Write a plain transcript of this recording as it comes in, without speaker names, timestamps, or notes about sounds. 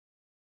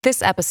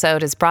This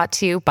episode is brought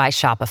to you by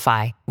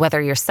Shopify.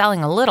 Whether you're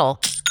selling a little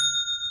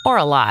or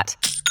a lot,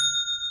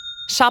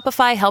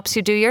 Shopify helps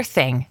you do your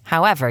thing,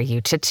 however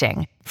you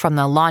cha-ching. From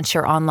the launch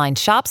your online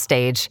shop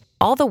stage,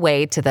 all the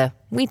way to the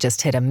we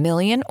just hit 1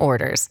 million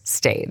orders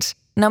stage.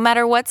 No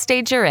matter what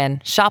stage you're in,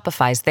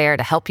 Shopify's there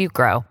to help you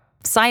grow.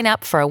 Sign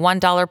up for a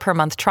 $1 per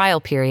month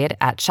trial period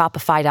at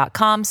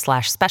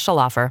shopify.com/special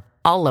offer,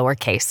 all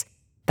lowercase.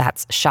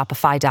 That's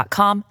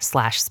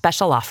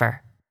shopify.com/special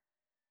offer.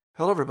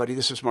 Hello, everybody.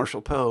 This is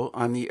Marshall Poe.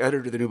 I'm the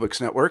editor of the New Books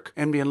Network.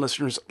 NBN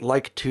listeners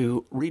like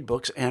to read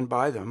books and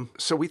buy them.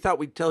 So we thought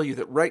we'd tell you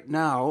that right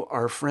now,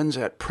 our friends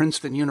at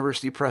Princeton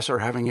University Press are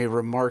having a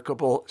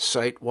remarkable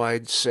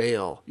site-wide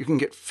sale. You can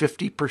get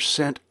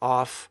 50%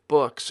 off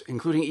books,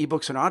 including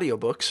ebooks and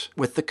audiobooks,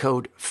 with the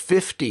code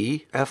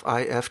 50,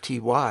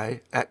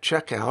 F-I-F-T-Y, at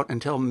checkout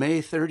until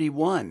May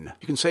 31.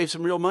 You can save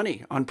some real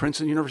money on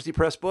Princeton University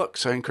Press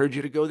books. I encourage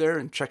you to go there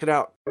and check it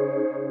out.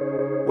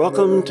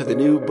 Welcome to the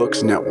New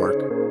Books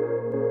Network.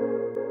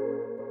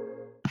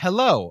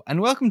 Hello,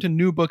 and welcome to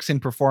New Books in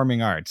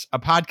Performing Arts, a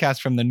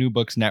podcast from the New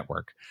Books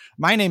Network.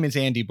 My name is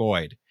Andy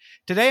Boyd.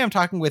 Today I'm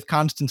talking with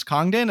Constance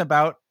Congdon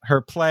about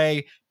her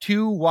play,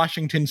 2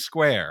 Washington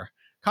Square.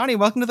 Connie,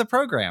 welcome to the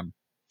program.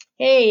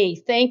 Hey,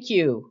 thank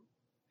you.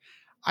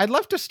 I'd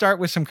love to start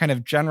with some kind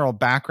of general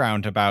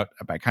background about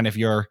kind of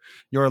your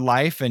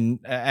life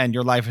and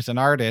your life as an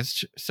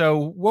artist. So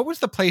what was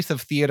the place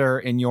of theater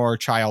in your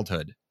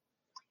childhood?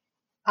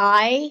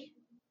 I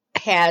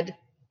had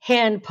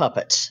hand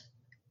puppets.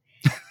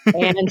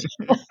 And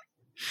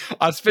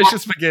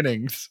auspicious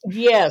beginnings.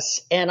 Yes,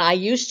 and I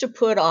used to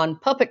put on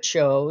puppet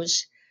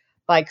shows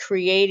by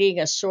creating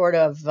a sort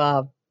of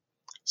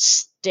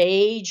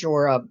stage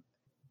or a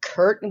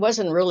curtain. It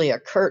wasn't really a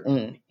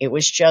curtain. It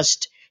was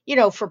just,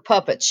 for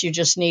puppets, you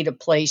just need a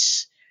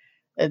place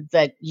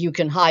that you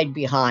can hide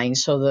behind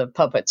so the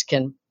puppets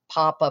can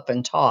pop up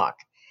and talk.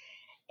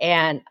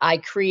 And I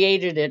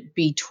created it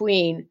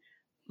between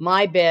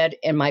my bed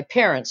and my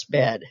parents'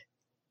 bed.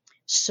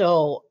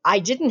 So I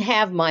didn't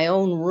have my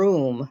own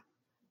room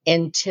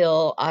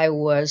until I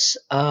was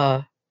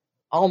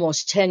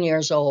almost 10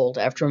 years old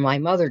after my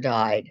mother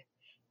died.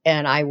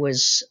 And I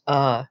was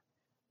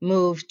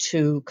moved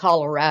to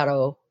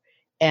Colorado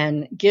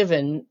and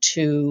given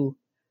to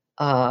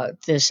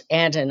this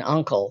aunt and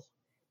uncle,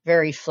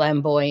 very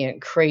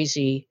flamboyant,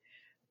 crazy,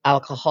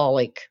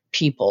 alcoholic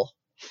people.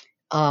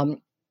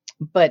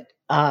 But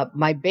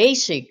my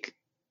basic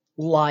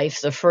life,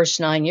 the first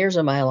 9 years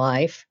of my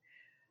life,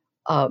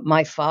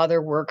 my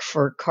father worked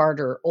for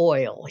Carter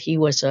Oil. He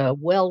was a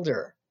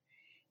welder,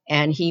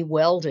 and he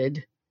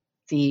welded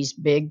these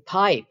big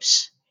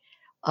pipes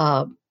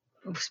so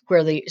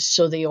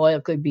the oil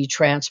could be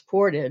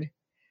transported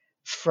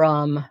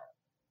from.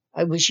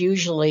 It was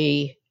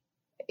usually,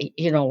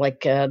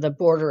 the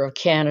border of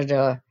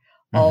Canada,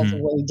 all the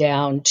way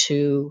down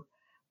to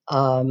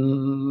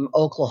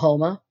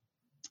Oklahoma,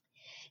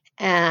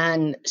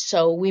 and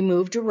so we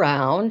moved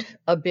around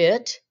a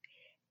bit,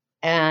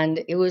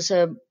 and it was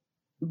a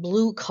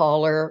blue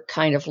collar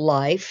kind of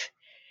life,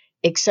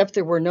 except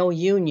there were no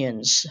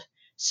unions.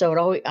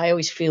 So I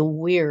always feel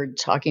weird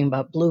talking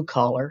about blue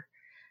collar,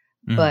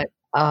 but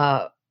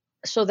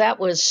so that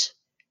was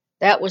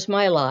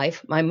my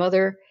life. My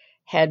mother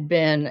had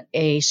been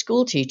a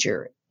school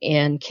teacher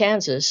in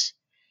Kansas,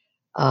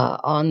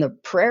 on the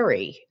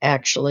prairie,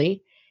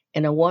 actually,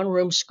 in a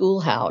one-room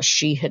schoolhouse.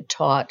 She had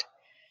taught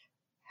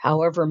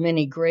however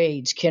many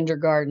grades,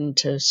 kindergarten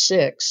to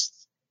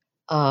 6th,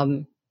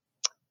 and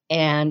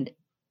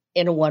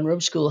in a one-room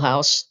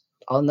schoolhouse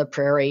on the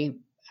prairie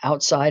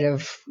outside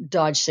of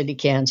Dodge City,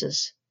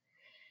 Kansas.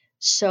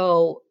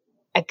 So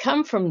I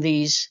come from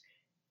these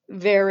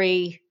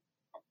very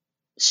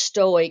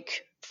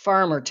stoic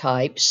farmer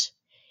types.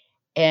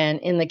 And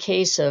in the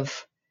case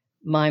of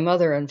my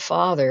mother and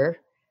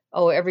father,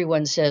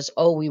 everyone says,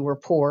 we were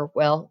poor.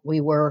 Well, we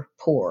were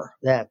poor.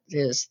 That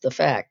is the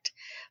fact.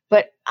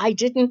 But I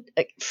didn't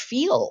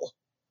feel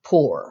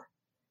poor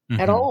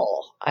at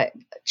all. I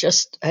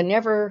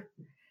never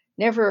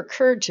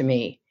occurred to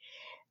me.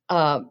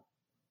 But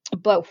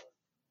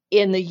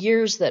in the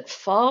years that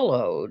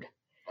followed,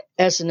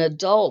 as an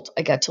adult,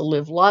 I got to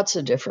live lots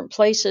of different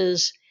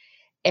places,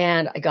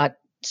 and the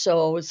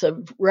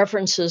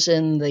references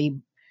in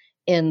the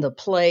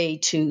play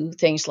to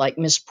things like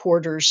Miss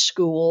Porter's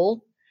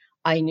school.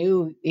 I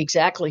knew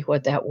exactly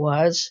what that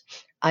was.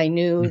 I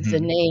knew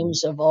the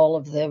names of all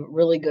of the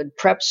really good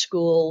prep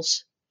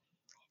schools,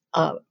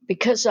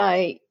 because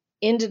I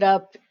ended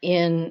up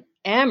in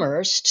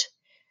Amherst,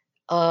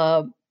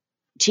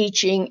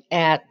 teaching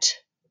at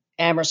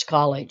Amherst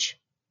College.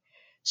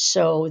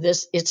 So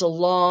it's a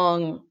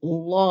long,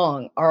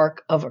 long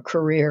arc of a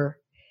career,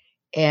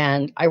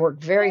 and I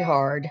worked very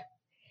hard,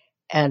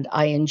 and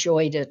I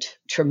enjoyed it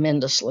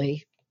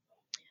tremendously.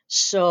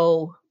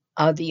 So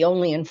the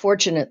only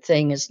unfortunate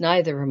thing is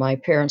neither of my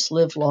parents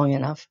lived long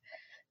enough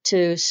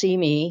to see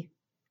me,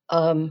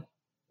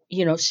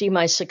 see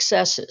my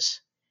successes.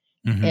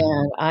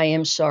 And I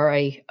am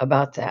sorry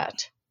about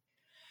that.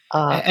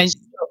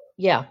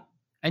 Yeah.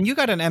 And you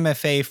got an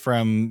MFA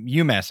from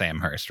UMass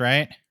Amherst,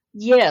 right?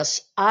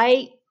 Yes,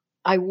 I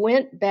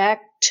went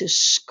back to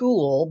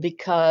school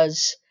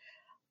because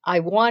I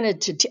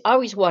wanted to. I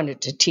always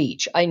wanted to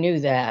teach. I knew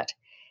that,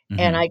 and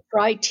Mm-hmm. I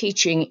tried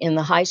teaching in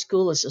the high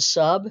school as a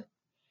sub.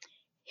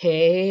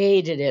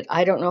 Hated it.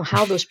 I don't know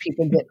how those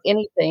people get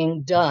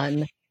anything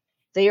done.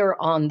 They are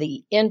on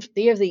they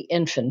are the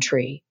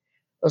infantry,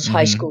 those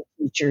high Mm-hmm. school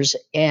teachers,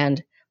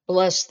 and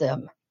bless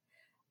them.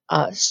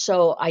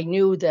 So I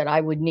knew that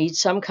I would need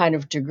some kind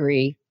of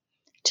degree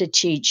to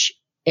teach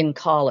in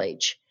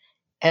college.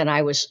 And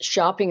I was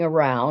shopping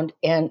around,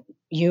 and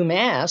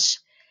UMass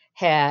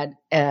had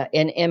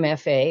an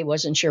MFA,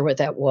 wasn't sure what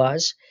that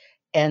was,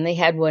 and they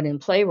had one in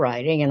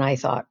playwriting. And I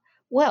thought,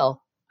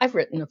 well, I've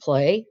written a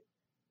play.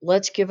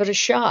 Let's give it a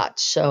shot.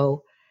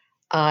 So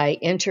I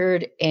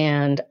entered,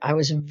 and I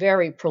was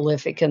very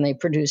prolific, and they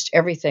produced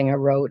everything I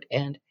wrote.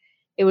 And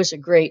it was a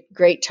great,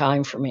 great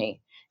time for me.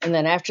 And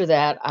then after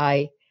that,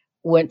 I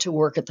went to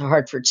work at the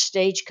Hartford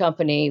Stage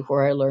Company,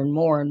 where I learned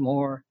more and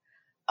more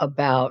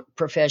about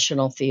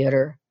professional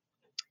theater.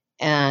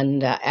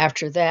 And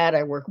after that,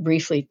 I worked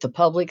briefly at the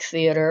Public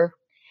Theater.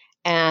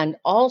 And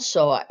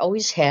also, I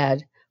always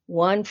had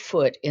one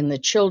foot in the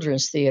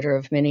Children's Theater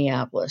of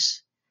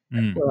Minneapolis,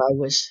 Mm. where I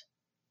was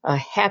a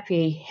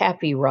happy,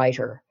 happy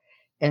writer.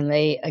 And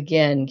they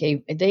again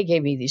gave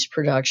me these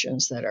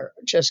productions that are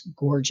just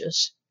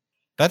gorgeous.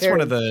 That's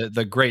one of Very,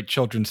 the great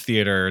children's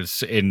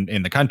theaters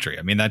in the country.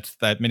 I mean,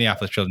 that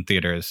Minneapolis Children's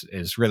Theater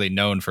is really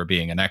known for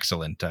being an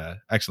excellent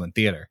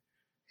theater.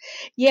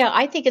 yeah,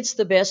 I think it's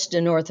the best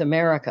in North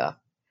America.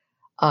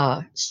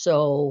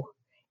 So,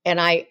 and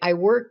I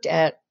worked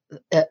at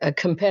a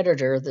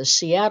competitor, the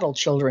Seattle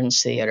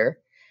Children's Theater,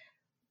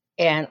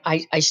 and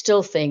I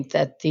still think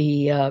that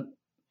the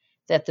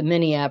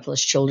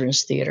Minneapolis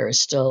Children's Theater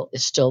is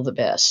still the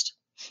best.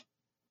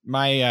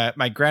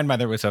 My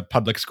grandmother was a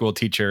public school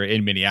teacher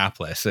in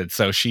Minneapolis, and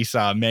so she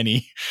saw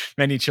many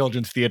many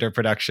children's theater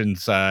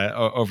productions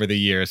over the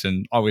years,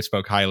 and always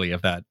spoke highly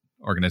of that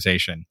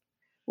organization.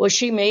 Well,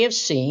 she may have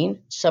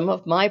seen some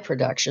of my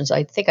productions.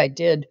 I think I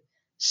did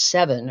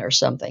 7 or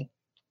something.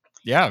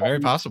 Yeah, very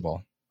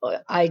possible.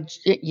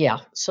 Yeah.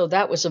 So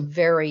that was a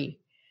very,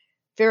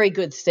 very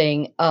good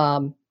thing.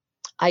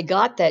 I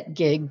got that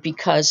gig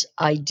because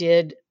I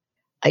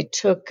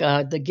took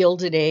The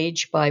Gilded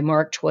Age by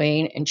Mark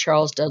Twain and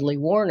Charles Dudley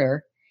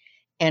Warner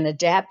and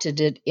adapted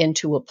it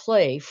into a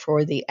play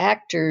for the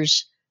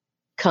Actors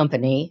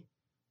Company.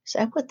 Is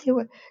that what they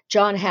were?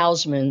 John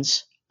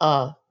Houseman's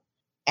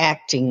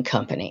acting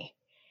company.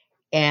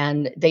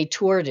 And they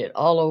toured it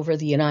all over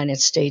the United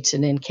States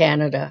and in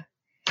Canada.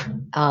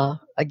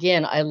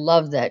 Again, I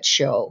love that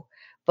show.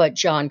 But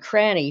John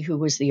Cranny, who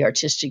was the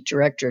artistic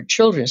director at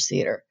Children's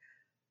Theater,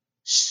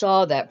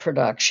 saw that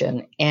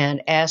production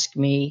and asked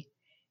me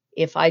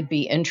if I'd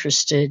be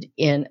interested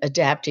in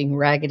adapting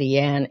Raggedy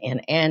Ann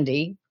and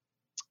Andy.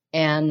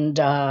 And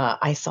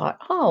I thought,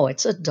 oh,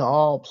 it's a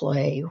doll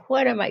play.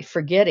 What am I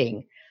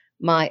forgetting?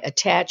 My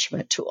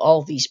attachment to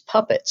all these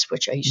puppets,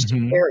 which I used to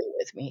Mhm. carry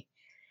with me.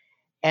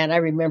 And I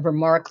remember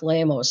Mark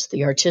Lamos,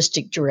 the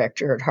artistic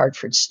director at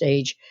Hartford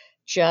Stage,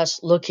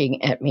 just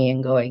looking at me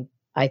and going,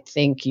 I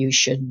think you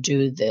should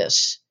do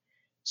this.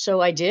 So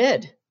I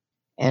did.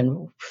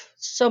 And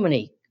so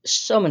many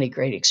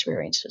great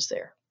experiences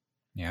there.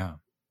 Yeah.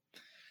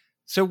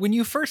 So when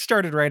you first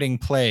started writing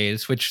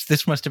plays, which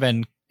this must have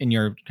been in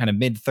your kind of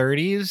mid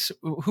 30s,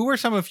 who were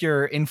some of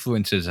your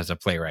influences as a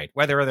playwright?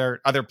 Whether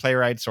they're other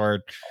playwrights or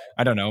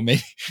I don't know,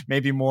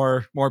 maybe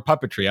more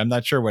puppetry. I'm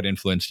not sure what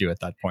influenced you at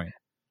that point.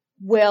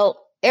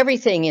 Well,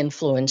 everything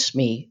influenced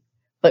me,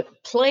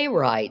 but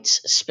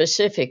playwrights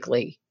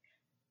specifically,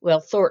 well,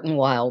 Thornton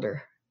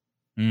Wilder.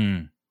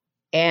 Mm.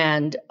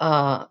 And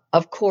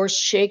of course,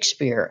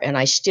 Shakespeare. And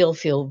I still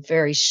feel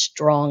very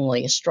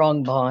strongly, a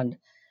strong bond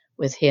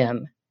with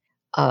him.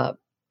 Uh,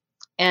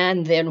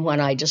 and then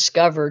when I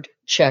discovered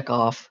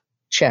Chekhov,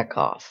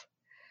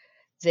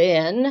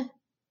 then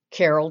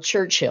Carol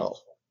Churchill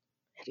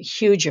had a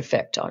huge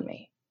effect on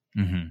me.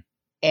 Mm-hmm.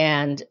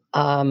 And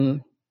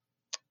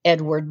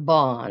Edward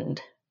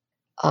Bond.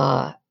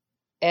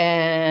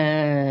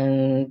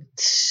 And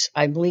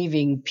I'm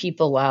leaving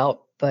people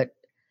out, but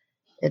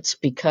it's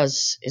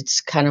because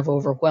it's kind of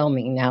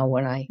overwhelming now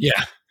when I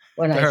Yeah,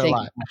 there are a think.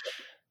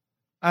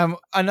 lot.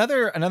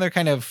 Another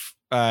kind of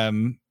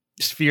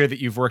sphere that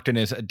you've worked in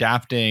is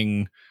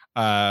adapting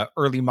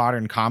early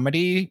modern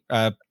comedy,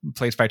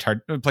 plays like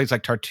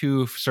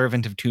Tartuffe,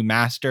 Servant of Two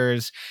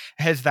Masters.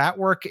 Has that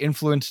work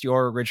influenced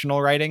your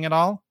original writing at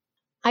all?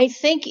 I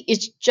think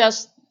it's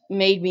just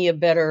made me a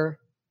better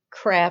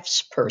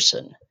crafts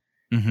person.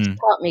 Mm-hmm. It's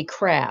taught me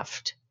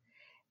craft.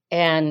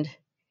 And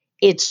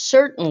it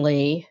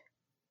certainly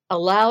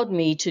allowed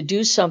me to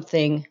do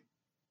something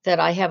that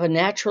I have a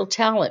natural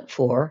talent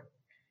for,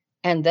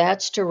 and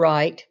that's to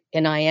write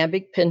in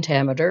iambic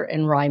pentameter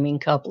and rhyming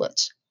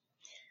couplets.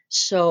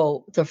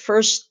 So the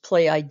first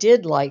play I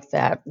did like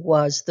that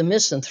was The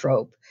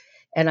Misanthrope,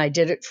 and I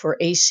did it for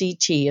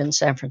ACT in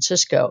San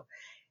Francisco.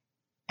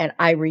 And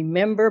I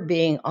remember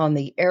being on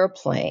the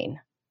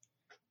airplane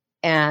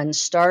and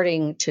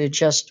starting to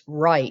just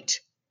write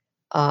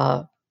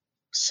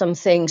some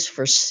things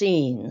for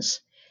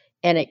scenes.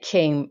 And it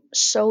came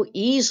so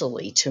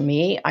easily to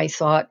me. I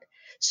thought,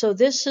 so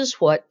this is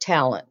what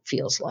talent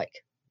feels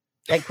like.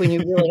 Like when you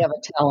really have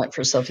a talent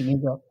for something, you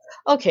go,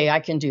 okay,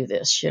 I can do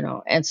this,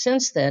 And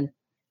since then,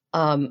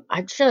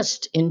 I've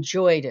just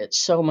enjoyed it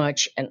so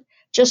much, and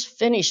just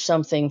finished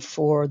something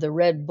for the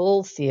Red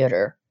Bull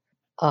Theater,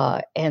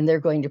 and they're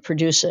going to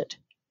produce it.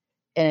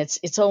 And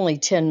it's only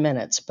 10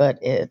 minutes, but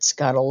it's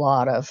got a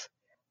lot of,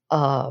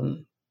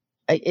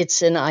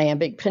 it's in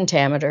iambic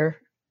pentameter,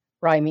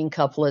 rhyming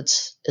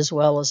couplets, as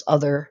well as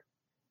other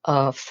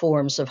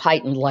forms of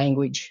heightened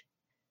language.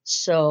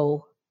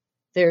 So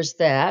there's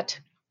that.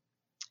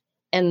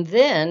 And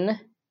then,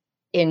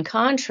 in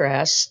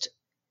contrast,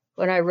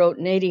 when I wrote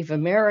Native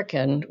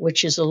American,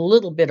 which is a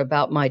little bit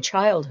about my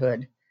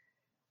childhood,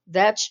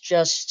 that's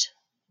just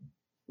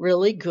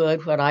really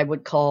good, what I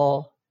would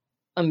call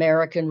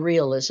American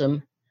realism,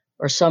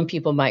 or some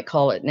people might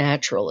call it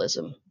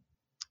naturalism.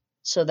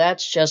 So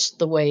that's just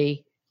the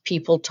way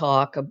people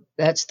talk.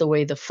 That's the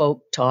way the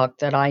folk talk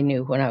that I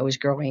knew when I was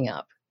growing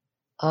up.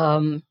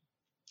 So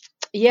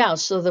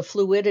the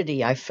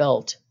fluidity I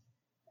felt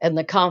and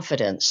the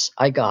confidence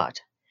I got.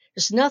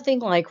 There's nothing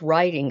like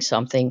writing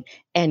something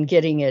and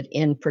getting it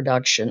in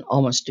production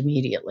almost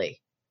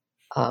immediately.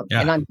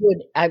 And I'm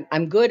good.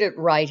 I'm good at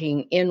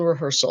writing in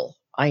rehearsal.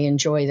 I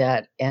enjoy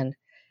that, and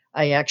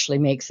I actually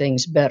make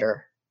things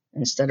better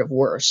instead of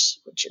worse,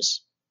 which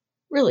is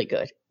really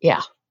good.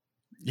 Yeah.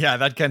 Yeah,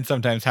 that can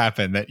sometimes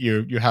happen, that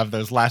you have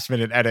those last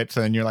minute edits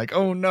and you're like,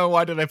 oh no,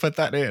 why did I put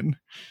that in?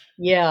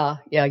 Yeah.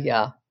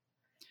 So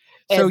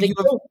And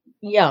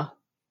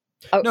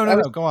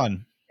No, go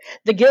on.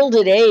 The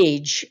Gilded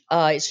Age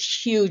is a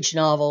huge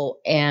novel,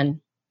 and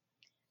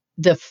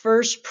the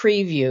first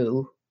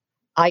preview,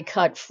 I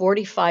cut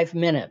 45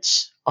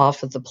 minutes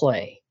off of the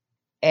play,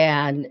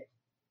 and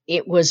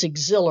it was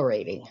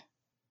exhilarating,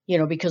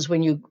 because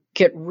when you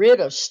get rid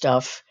of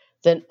stuff,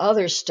 then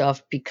other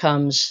stuff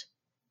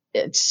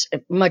it's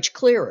much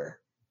clearer.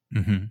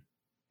 Mm-hmm.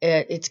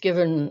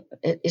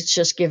 It's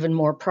just given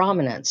more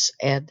prominence.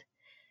 And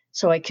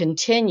so I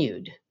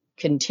continued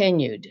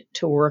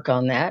to work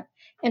on that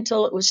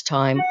until it was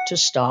time to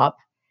stop.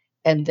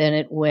 And then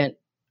it went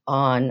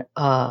on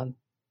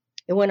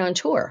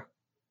tour.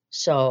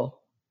 So,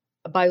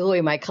 by the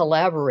way, my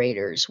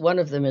collaborators, one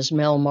of them is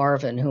Mel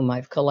Marvin, whom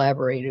I've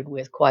collaborated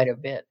with quite a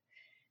bit.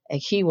 And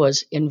he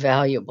was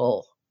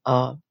invaluable.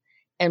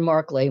 And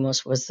Mark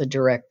Lamos was the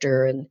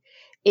director, and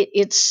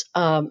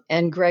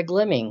and Greg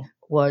Leming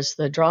was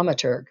the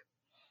dramaturg.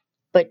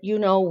 But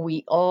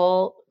we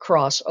all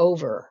cross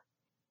over,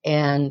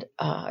 and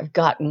I've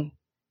gotten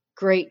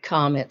great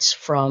comments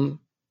from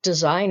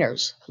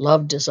designers,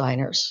 love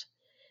designers.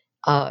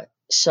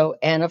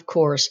 And of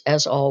course,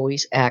 as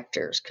always,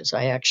 actors, because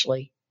I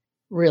actually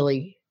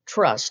really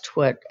trust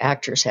what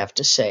actors have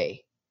to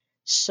say.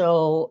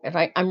 So,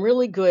 and I'm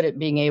really good at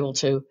being able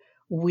to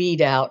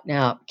weed out,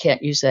 now,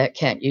 can't use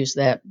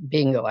that,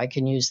 bingo, I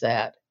can use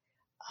that.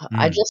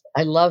 I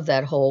love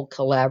that whole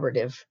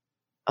collaborative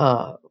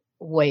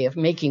way of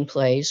making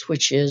plays,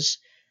 which is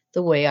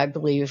the way I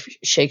believe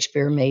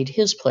Shakespeare made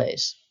his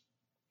plays.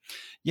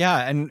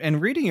 Yeah,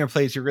 and reading your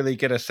plays, you really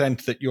get a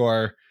sense that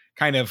you're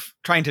kind of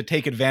trying to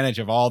take advantage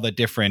of all the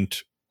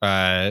different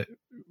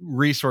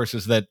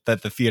resources that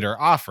the theater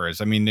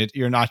offers. I mean,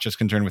 you're not just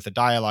concerned with the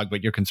dialogue,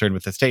 but you're concerned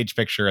with the stage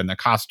picture and the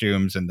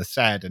costumes and the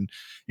set. And,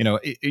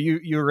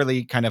 you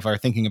really kind of are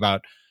thinking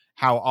about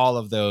how all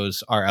of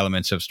those are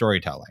elements of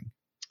storytelling.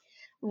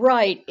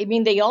 Right. I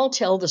mean, they all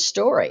tell the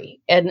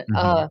story. And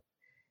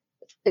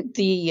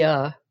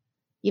the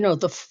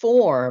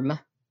form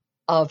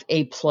of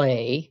a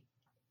play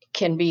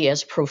can be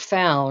as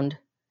profound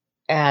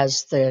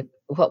as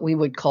what we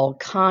would call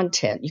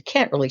content. You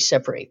can't really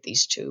separate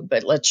these two,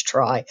 but let's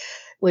try.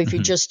 Well, if you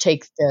just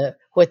take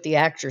what the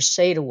actors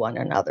say to one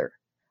another.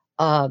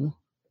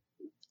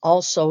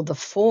 Also, the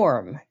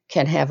form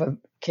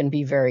can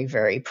be very,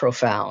 very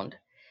profound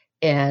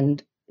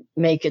and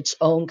make its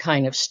own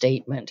kind of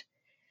statement.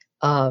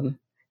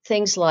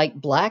 Things like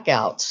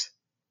blackouts,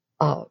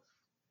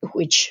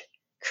 which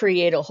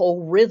create a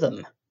whole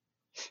rhythm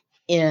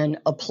in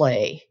a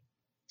play,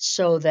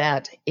 so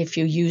that if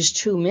you use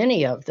too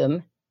many of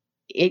them,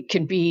 it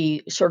can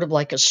be sort of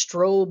like a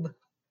strobe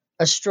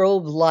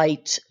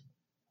light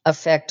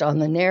effect on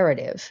the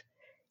narrative.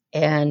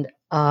 And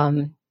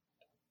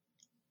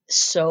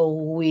so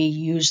we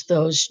use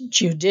those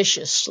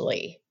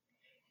judiciously.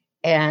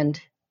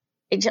 And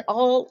it's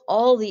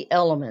all the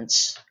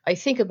elements. I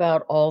think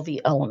about all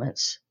the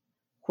elements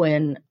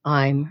when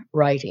I'm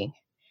writing.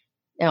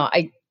 Now,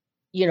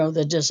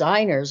 the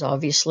designers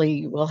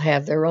obviously will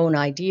have their own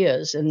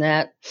ideas in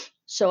that.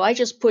 So I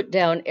just put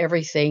down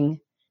everything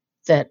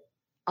that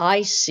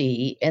I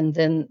see, and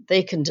then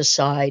they can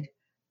decide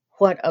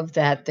what of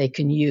that they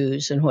can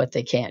use and what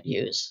they can't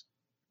use.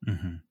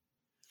 Mm-hmm.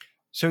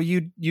 So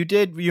you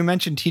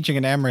mentioned teaching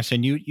at Amherst,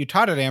 and you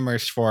taught at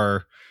Amherst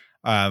for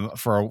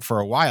for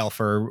a while,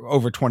 for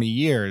over 20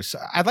 years.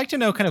 I'd like to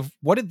know kind of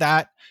what did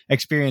that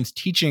experience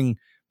teaching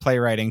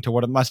playwriting to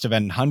what it must have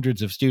been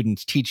hundreds of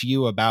students teach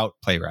you about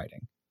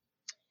playwriting?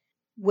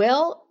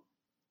 Well,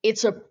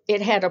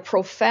 it had a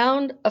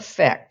profound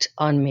effect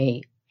on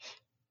me.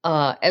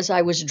 As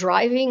I was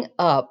driving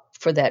up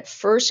for that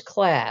first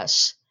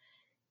class,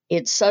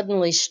 it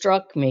suddenly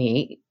struck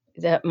me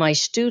that my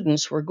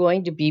students were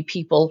going to be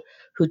people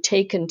who'd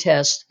taken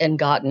tests and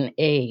gotten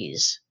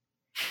A's.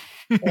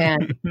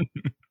 And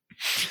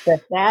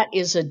that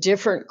is a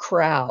different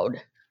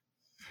crowd.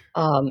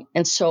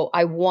 And so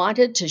I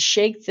wanted to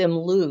shake them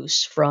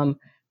loose from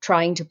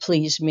trying to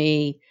please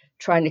me,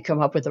 trying to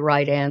come up with the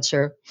right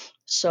answer.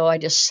 So I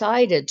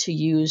decided to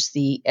use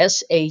the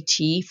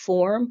SAT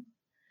form,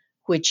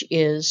 which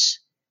is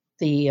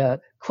the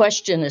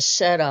question is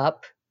set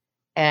up,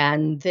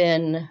 and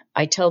then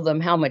I tell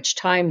them how much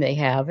time they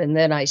have, and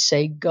then I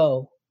say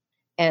go,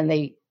 and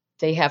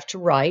they have to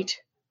write,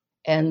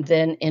 and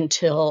then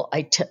until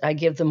I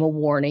give them a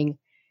warning,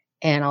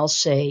 and I'll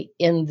say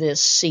in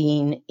this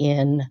scene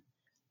in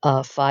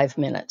 5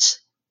 minutes,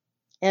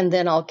 and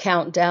then I'll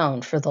count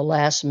down for the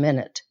last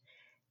minute,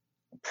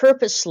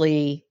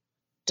 purposely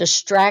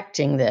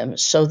distracting them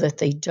so that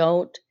they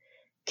don't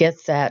get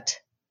that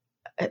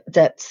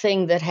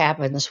thing that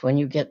happens when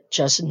you get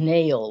just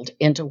nailed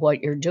into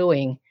what you're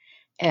doing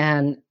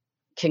and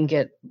can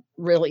get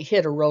really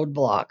hit a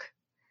roadblock.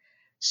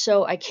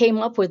 So I came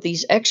up with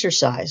these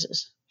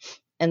exercises,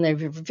 and they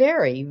were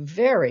very,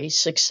 very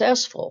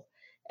successful.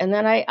 And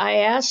then I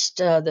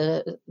asked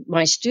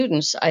my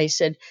students, I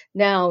said,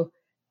 now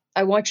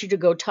I want you to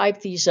go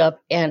type these up,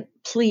 and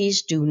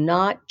please do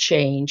not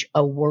change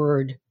a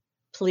word.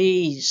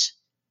 Please.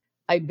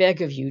 I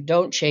beg of you,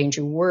 don't change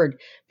a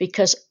word,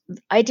 because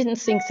I didn't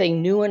think they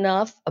knew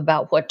enough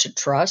about what to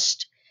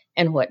trust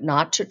and what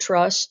not to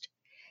trust.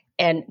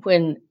 And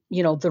when,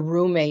 the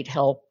roommate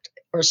helped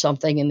or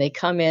something and they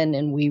come in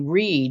and we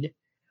read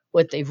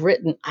what they've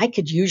written, I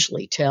could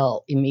usually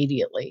tell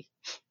immediately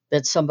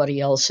that somebody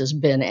else has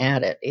been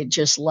at it. It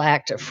just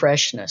lacked a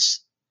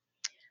freshness.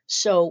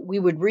 So we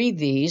would read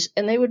these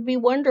and they would be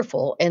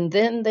wonderful. And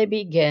then they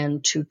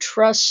began to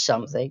trust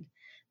something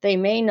they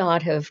may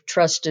not have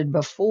trusted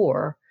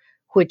before,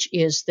 which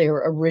is their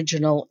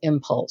original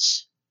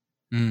impulse.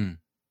 Mm.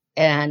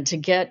 And to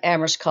get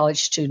Amherst College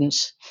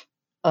students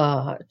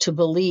to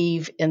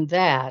believe in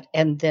that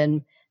and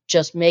then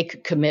just make a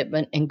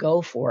commitment and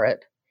go for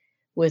it,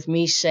 with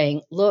me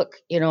saying, look,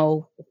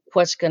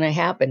 what's going to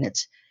happen?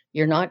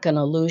 You're not going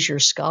to lose your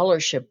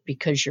scholarship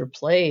because your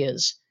play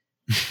is,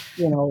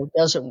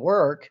 doesn't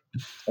work.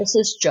 This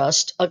is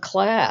just a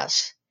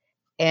class.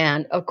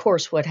 And of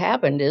course, what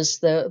happened is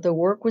the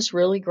work was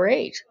really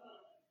great.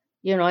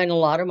 And a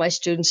lot of my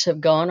students have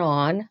gone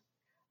on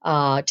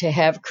to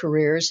have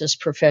careers as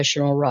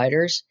professional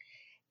writers.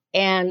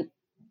 And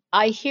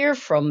I hear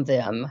from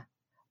them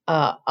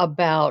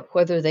about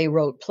whether they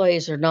wrote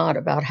plays or not,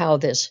 about how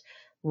this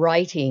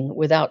writing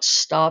without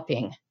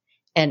stopping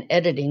and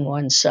editing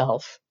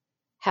oneself,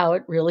 how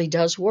it really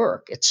does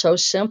work. It's so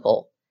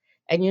simple.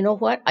 And you know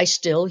what? I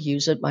still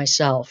use it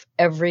myself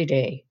every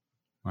day.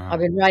 Wow. I've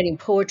been writing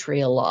poetry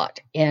a lot.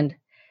 And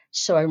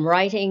so I'm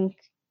working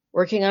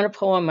on a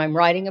poem, I'm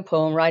writing a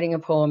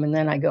poem, and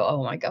then I go,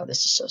 oh my God,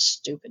 this is so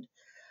stupid.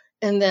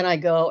 And then I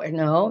go,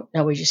 no,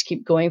 we just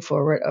keep going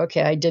forward.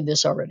 Okay, I did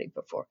this already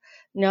before.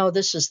 No,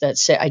 this is that.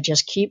 I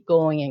just keep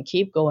going and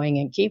keep going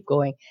and keep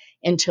going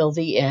until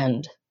the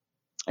end.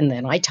 And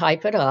then I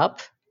type it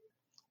up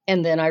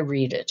and then I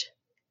read it.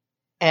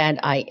 And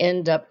I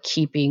end up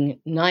keeping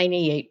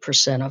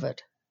 98% of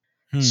it.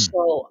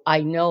 So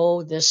I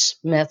know this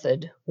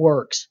method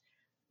works.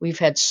 We've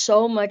had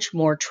so much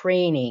more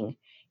training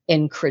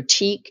in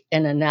critique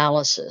and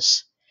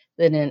analysis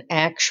than in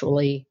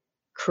actually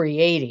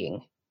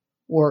creating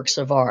works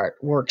of art,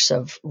 works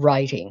of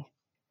writing.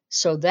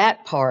 So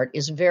that part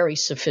is very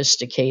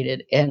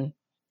sophisticated and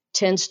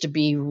tends to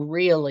be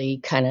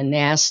really kind of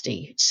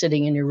nasty,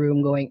 sitting in your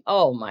room going,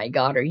 oh my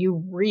God, are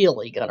you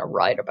really going to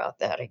write about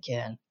that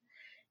again?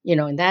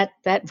 And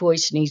that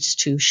voice needs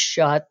to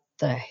shut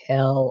the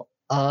hell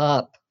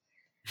up.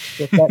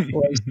 Get that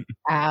voice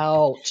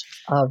out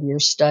of your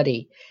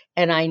study.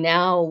 And I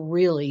now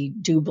really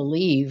do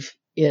believe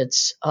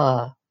it's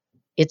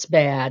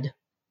bad.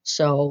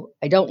 So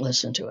I don't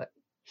listen to it.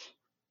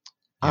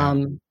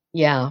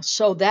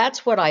 So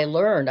that's what I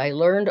learned. I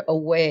learned a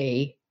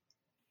way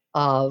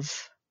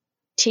of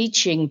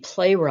teaching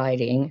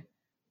playwriting,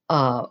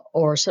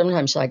 or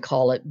sometimes I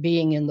call it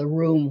being in the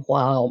room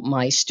while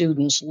my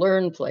students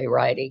learn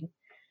playwriting,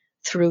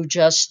 through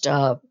just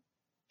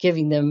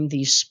giving them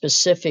these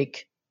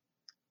specific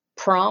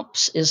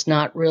prompts is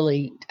not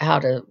really how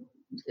to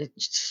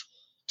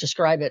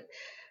describe it.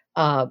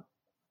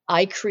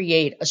 I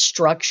create a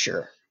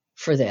structure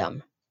for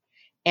them.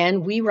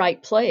 And we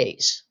write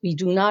plays. We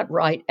do not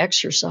write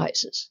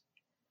exercises.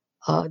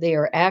 They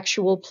are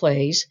actual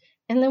plays.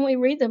 And then we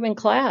read them in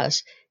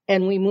class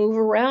and we move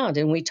around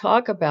and we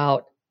talk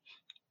about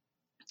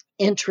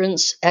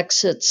entrance,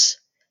 exits,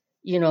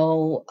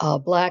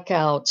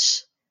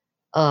 blackouts,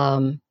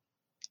 and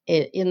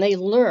they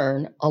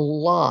learn a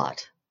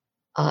lot,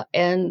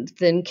 and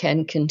then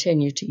can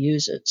continue to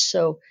use it.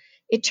 So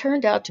it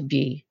turned out to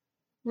be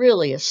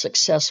really a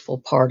successful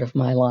part of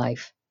my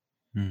life.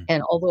 Hmm.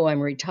 And although I'm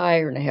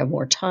retired and I have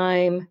more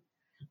time,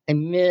 I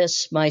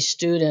miss my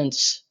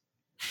students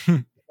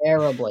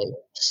terribly.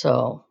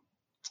 So,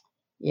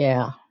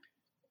 yeah.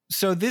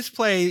 So this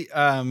play,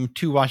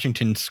 To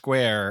Washington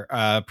Square,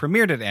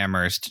 premiered at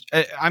Amherst.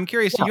 I'm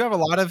curious, did you have a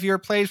lot of your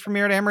plays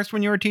premiere at Amherst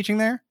when you were teaching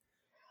there?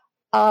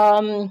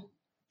 Um,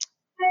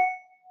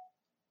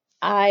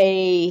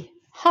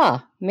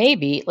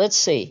 maybe. Let's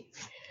see.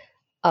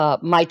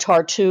 My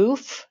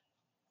Tartuffe,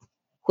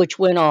 which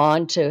went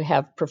on to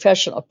have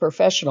a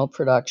professional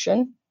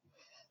production,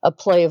 a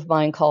play of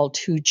mine called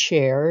Two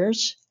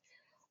Chairs,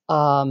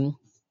 To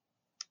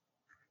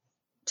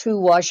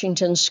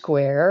Washington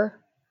Square.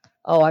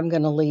 Oh, I'm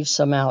going to leave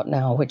some out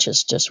now, which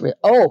is just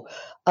a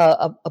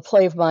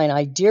play of mine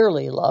I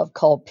dearly love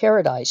called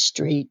Paradise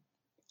Street,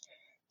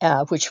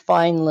 which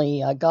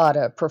finally got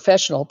a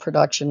professional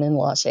production in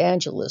Los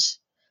Angeles.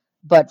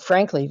 But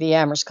frankly, the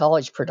Amherst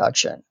College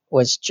production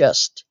was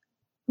just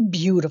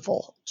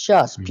beautiful,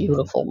 just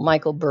beautiful.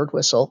 Michael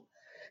Birdwhistle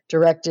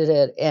directed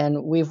it,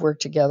 and we've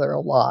worked together a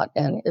lot.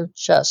 And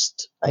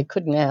I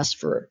couldn't ask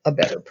for a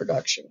better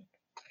production.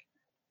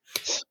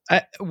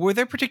 Were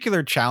there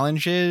particular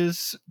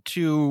challenges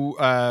to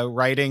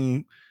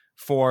writing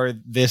for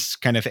this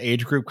kind of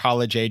age group,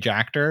 college age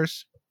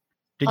actors?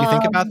 Did you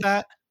think about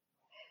that?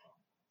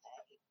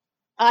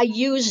 I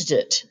used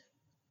it.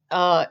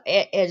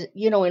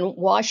 In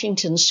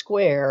Washington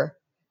Square,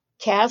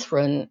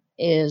 Catherine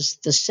is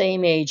the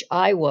same age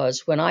I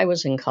was when I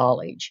was in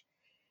college,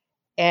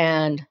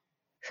 and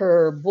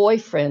her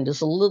boyfriend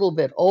is a little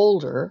bit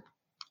older.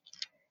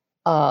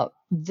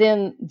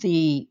 Then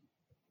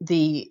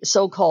the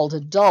so-called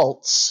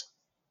adults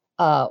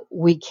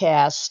we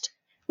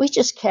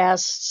just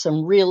cast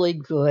some really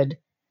good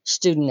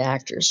student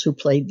actors who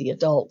played the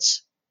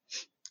adults,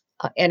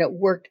 and it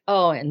worked.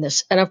 And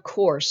of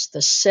course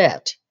the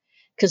set,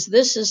 because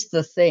this is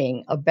the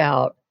thing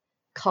about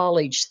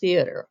college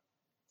theater,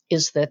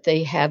 is that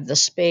they have the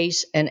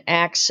space and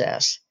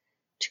access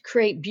to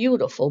create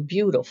beautiful,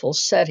 beautiful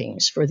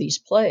settings for these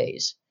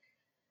plays.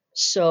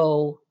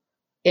 So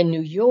in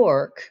New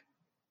York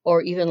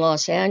or even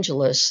Los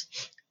Angeles,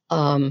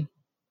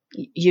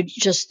 you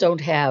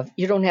don't have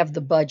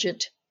the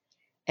budget,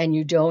 and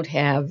you don't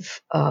have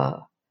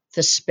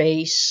the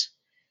space.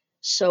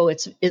 So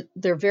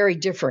they're very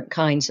different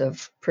kinds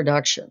of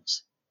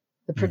productions.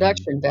 The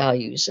production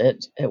values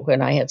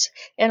when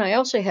and I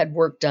also had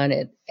work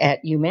done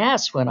at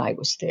UMass when I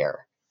was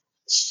there.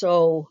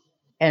 So,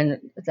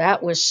 and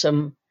that was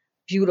some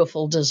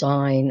beautiful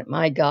design.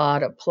 My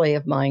God, a play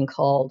of mine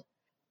called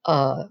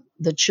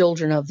The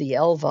Children of the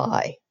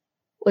Elvi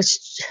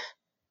was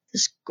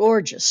this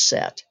gorgeous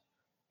set.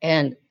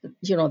 And,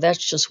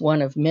 that's just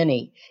one of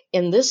many.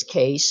 In this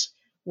case,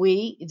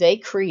 they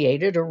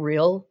created a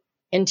real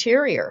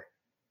interior.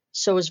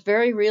 So it was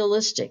very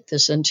realistic,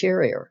 this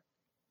interior.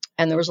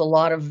 And there was a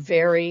lot of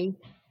very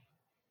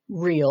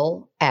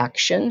real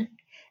action.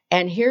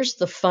 And here's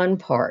the fun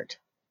part.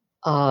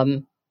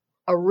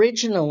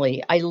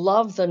 Originally, I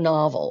love the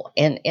novel,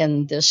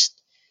 and there's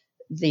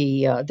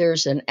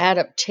an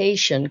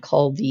adaptation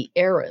called The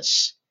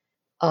Heiress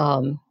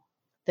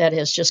that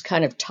has just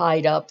kind of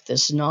tied up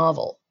this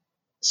novel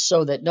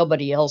so that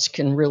nobody else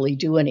can really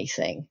do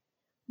anything.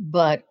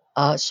 But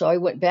so I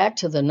went back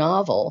to the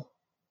novel,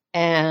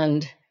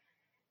 and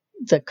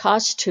the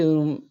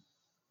costume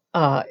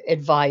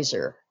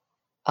advisor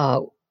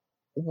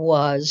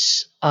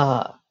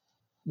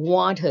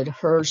wanted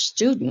her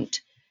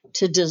student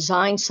to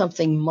design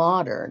something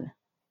modern,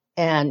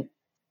 and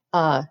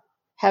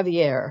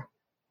Javier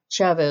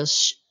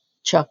Chavez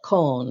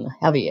Chacon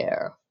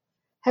Javier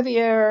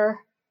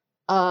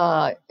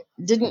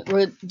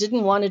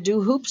didn't want to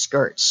do hoop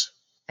skirts,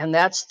 and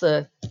that's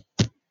the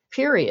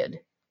period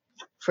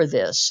for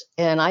this.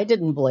 And I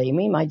didn't blame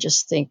him. I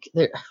just think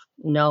that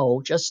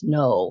no,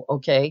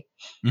 okay.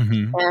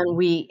 Mm-hmm. And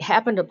we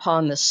happened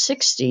upon the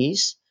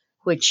 60s,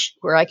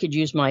 where I could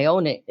use my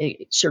own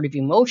sort of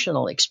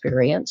emotional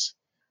experience.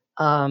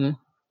 And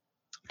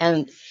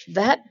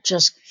that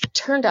just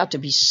turned out to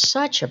be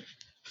such a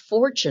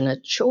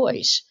fortunate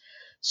choice.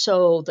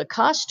 So the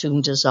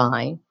costume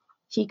design,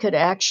 he could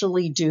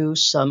actually do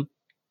some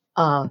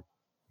haute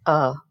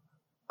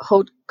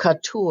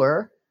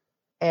couture,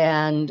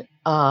 and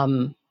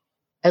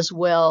as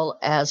well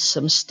as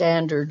some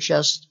standard,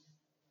 just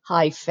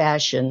high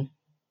fashion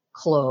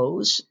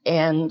clothes,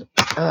 and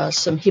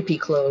some hippie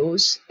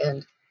clothes.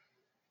 And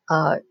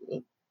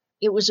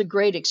it was a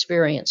great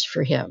experience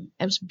for him.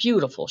 It was a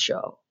beautiful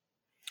show.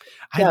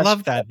 I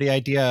love that, the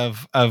idea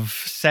of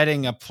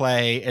setting a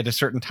play at a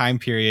certain time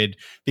period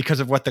because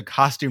of what the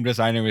costume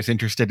designer was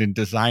interested in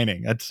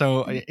designing. That's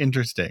so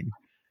interesting.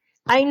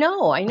 I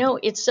know.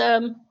 It's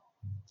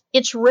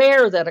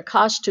rare that a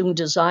costume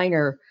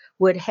designer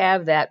would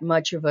have that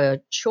much of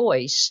a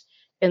choice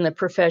in the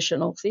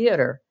professional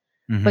theater.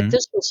 But Mm-hmm.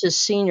 this was his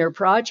senior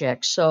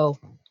project. So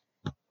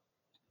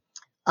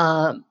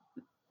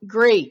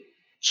great,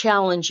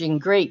 challenging,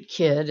 great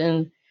kid.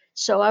 And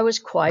so I was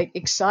quite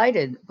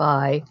excited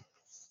by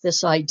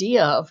this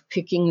idea of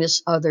picking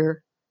this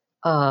other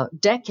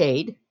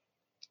decade.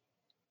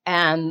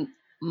 And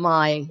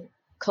my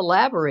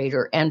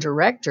collaborator and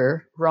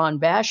director, Ron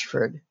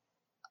Bashford,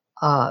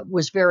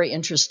 was very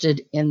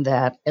interested in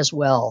that as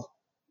well.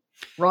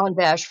 Ron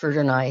Bashford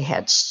and I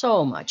had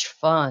so much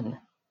fun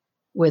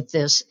with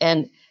this.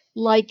 And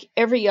like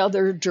every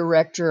other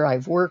director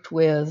I've worked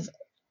with,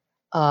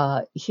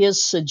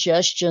 his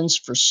suggestions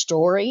for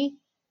story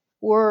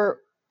were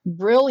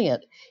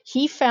brilliant.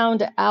 He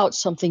found out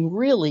something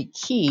really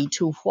key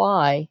to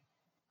why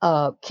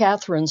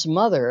Catherine's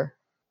mother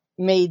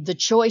made the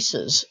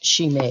choices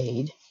she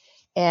made.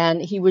 And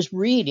he was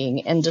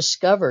reading and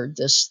discovered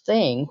this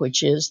thing,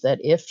 which is that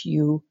if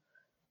you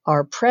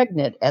are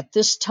pregnant at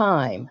this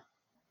time,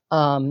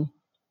 and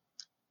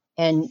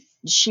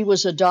she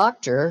was a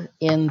doctor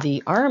in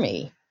the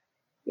Army,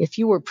 if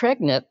you were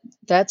pregnant,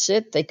 that's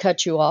it. They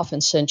cut you off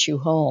and sent you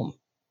home,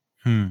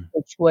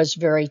 which was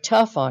very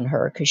tough on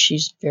her because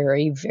she's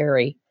very,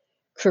 very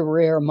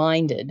career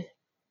minded.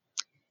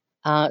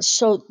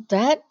 So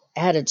that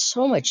added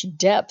so much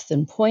depth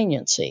and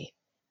poignancy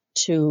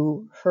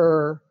to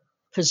her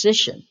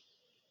position.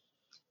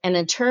 And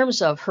in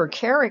terms of her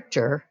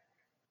character,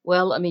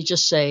 well, let me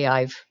just say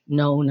I've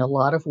known a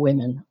lot of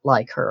women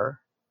like her.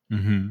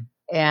 Mm-hmm.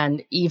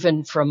 And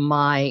even from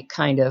my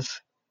kind of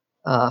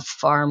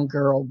farm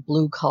girl,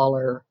 blue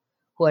collar,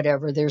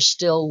 whatever, there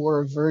still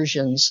were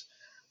versions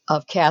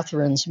of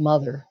Catherine's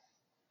mother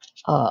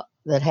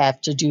that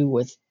have to do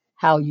with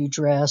how you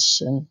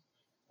dress and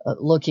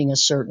looking a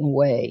certain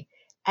way.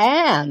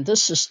 And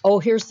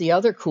here's the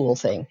other cool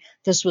thing.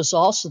 This was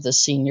also the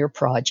senior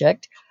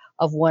project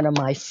of one of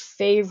my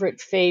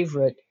favorite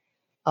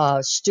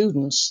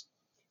students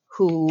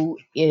who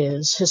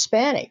is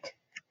Hispanic.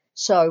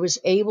 So I was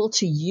able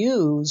to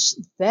use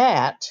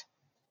that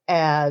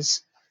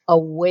as a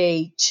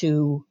way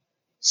to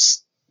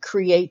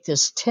create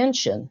this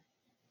tension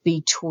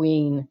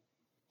between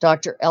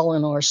Dr.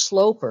 Eleanor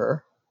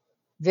Sloper,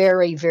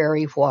 very,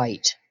 very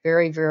white,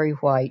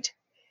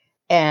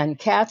 and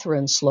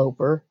Catherine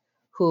Sloper,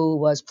 who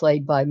was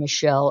played by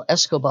Michelle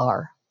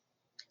Escobar,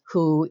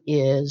 who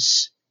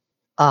is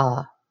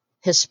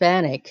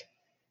Hispanic.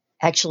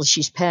 Actually,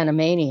 she's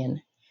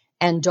Panamanian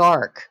and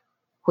dark,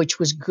 which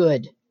was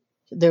good.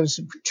 There was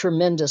a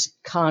tremendous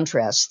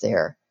contrast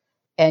there.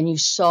 And you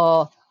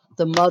saw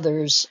the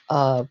mother's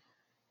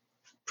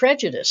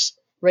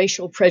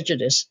racial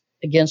prejudice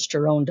against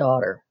her own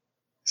daughter.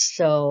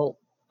 So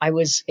I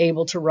was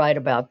able to write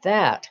about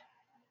that.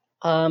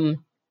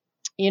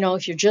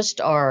 If you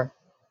just are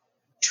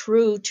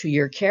true to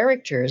your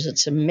characters,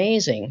 it's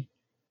amazing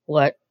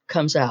what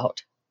comes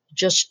out.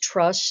 Just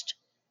trust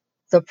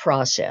the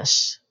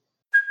process.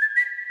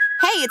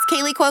 Hey, it's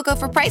Kaylee Cuoco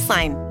for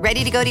Priceline.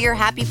 Ready to go to your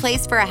happy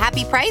place for a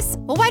happy price?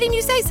 Well, why didn't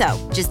you say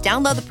so? Just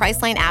download the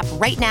Priceline app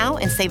right now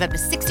and save up to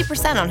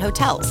 60% on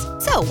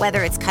hotels. So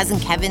whether it's Cousin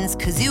Kevin's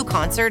Kazoo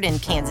Concert in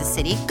Kansas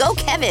City, go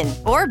Kevin,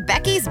 or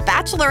Becky's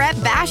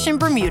Bachelorette Bash in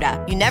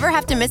Bermuda, you never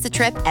have to miss a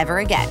trip ever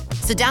again.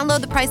 So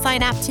download the Priceline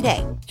app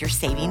today. Your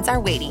savings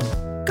are waiting.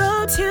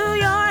 Go to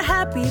your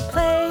happy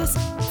place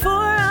for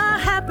a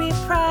happy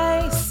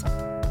price.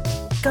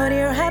 Go to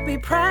your happy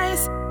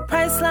price,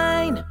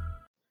 Priceline.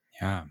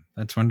 Yeah,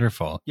 that's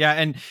wonderful. Yeah,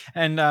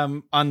 and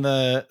on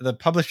the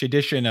published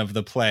edition of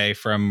the play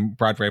from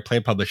Broadway Play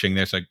Publishing,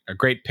 there's a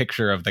great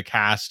picture of the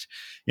cast,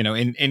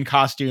 in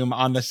costume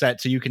on the set,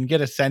 so you can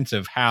get a sense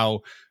of how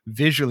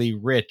visually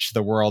rich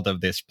the world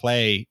of this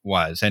play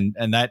was. And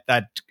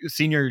that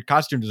senior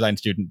costume design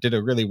student did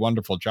a really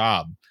wonderful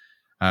job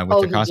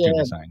with the costume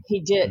design.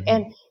 He did.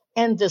 Mm-hmm.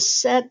 And the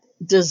set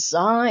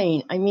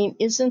design, I mean,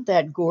 isn't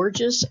that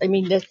gorgeous? I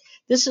mean,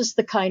 this is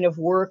the kind of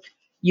work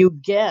you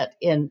get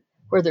in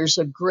where there's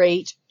a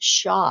great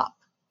shop,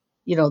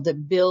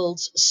 that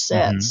builds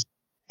sets.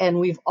 Mm-hmm. And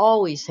we've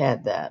always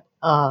had that.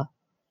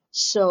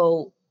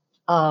 So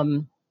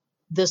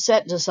the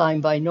set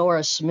design by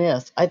Nora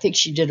Smith, I think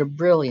she did a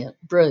brilliant,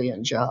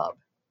 brilliant job.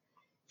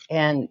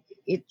 And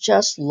it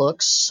just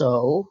looks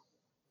so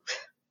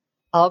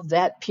of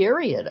that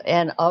period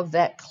and of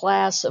that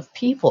class of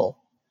people.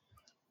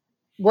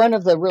 One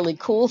of the really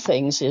cool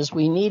things is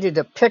we needed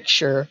a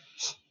picture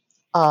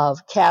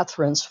of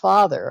Catherine's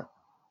father,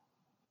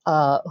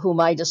 whom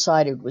I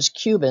decided was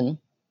Cuban,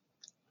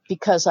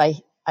 because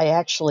I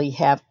actually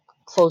have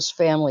close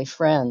family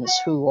friends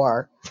who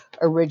are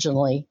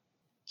originally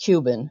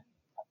Cuban.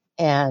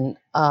 And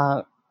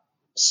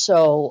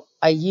so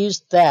I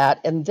used that.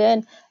 And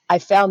then I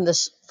found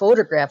this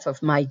photograph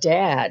of my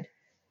dad,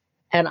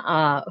 and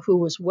who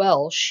was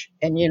Welsh.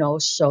 And,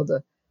 so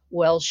the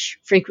Welsh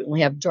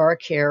frequently have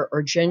dark hair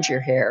or ginger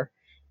hair.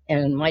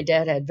 And my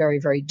dad had very,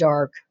 very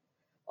dark,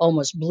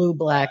 almost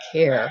blue-black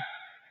hair.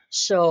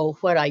 So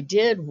what I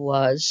did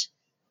was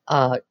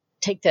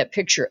take that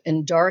picture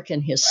and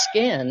darken his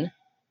skin.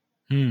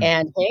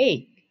 And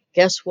hey,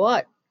 guess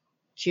what?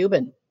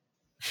 Cuban.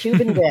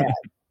 Cuban dad,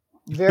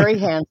 very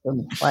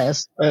handsome,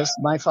 as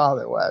my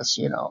father was,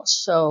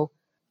 So,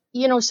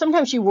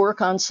 sometimes you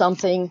work on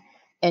something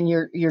and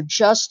you're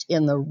just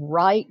in the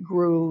right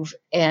groove,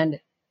 and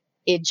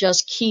it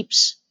just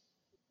keeps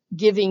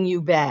giving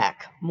you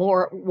back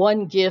more,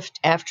 one gift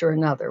after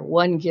another,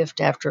 one gift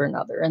after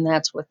another. And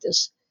that's what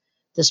this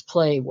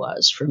play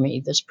was for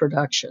me, this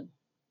production.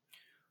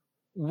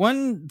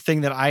 One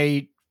thing that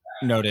I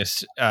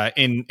noticed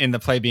in the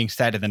play being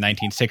set in the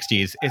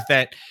 1960s is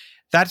that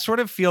sort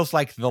of feels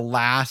like the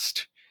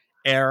last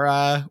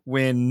era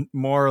when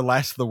more or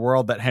less the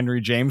world that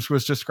Henry James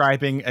was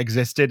describing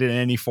existed in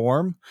any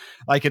form.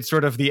 Like, it's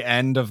sort of the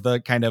end of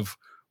the kind of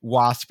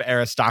WASP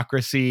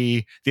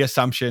aristocracy, the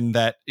assumption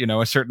that,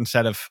 a certain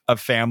set of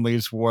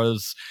families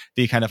was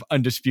the kind of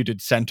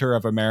undisputed center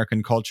of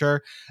American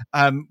culture.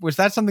 Was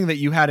that something that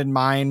you had in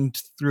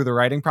mind through the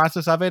writing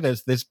process of it,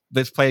 as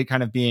this play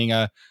kind of being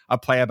a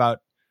play about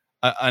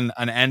an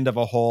end of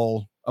a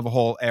whole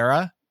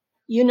era?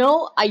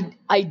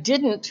 I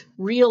didn't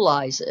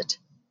realize it,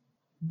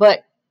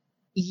 but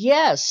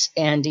yes,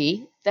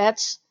 Andy,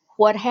 that's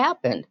what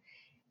happened.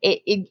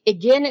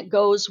 Again, it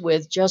goes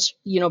with just,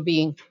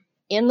 being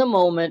in the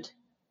moment,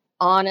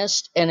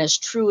 honest and as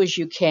true as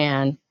you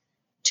can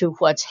to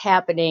what's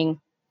happening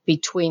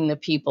between the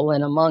people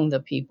and among the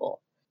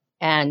people.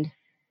 And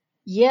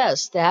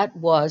yes, I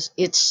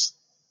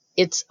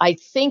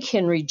think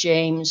Henry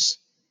James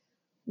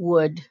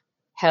would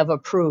have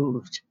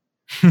approved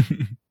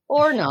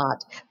or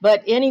not.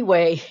 But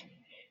anyway,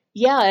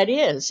 yeah, it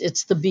is.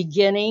 It's the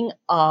beginning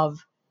of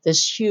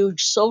this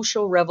huge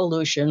social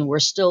revolution we're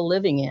still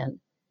living in.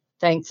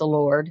 Thank the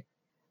Lord.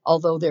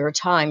 Although there are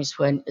times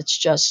when it's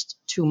just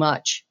too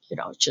much,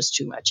 it's just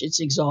too much. It's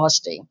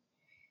exhausting.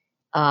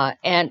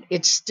 And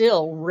it's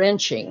still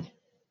wrenching.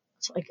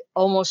 It's like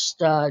almost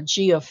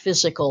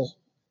geophysical,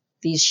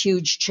 these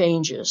huge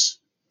changes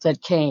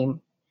that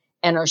came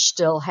and are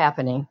still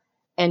happening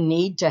and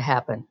need to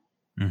happen.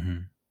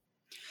 Mm-hmm.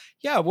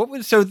 Yeah.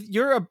 So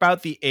you're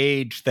about the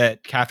age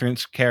that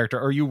Catherine's character,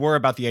 or you were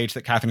about the age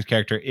that Catherine's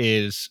character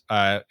is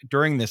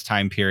during this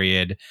time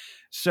period.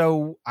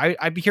 So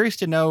I'd be curious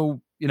to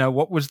know,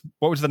 what was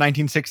the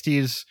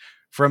 1960s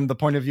from the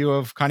point of view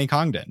of Connie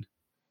Congdon?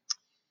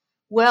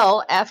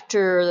 Well,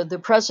 after the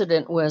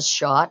president was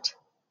shot,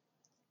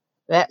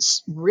 that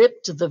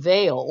ripped the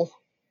veil,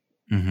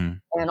 mm-hmm.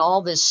 and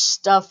all this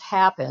stuff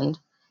happened.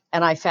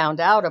 And I found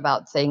out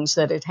about things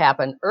that had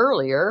happened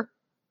earlier,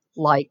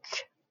 like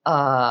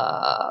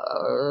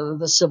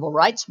the civil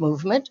rights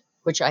movement,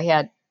 which I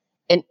had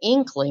an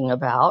inkling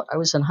about. I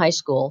was in high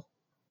school.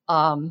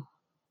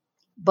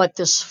 But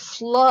this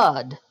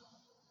flood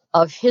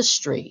of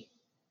history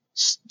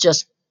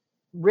just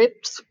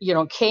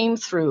came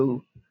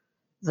through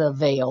the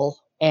veil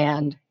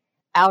and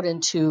out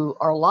into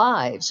our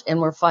lives. And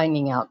we're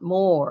finding out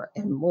more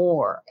and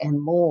more and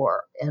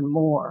more and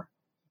more.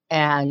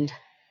 And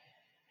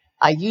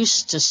I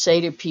used to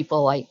say to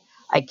people,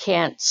 I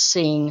can't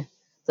sing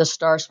the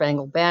Star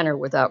Spangled Banner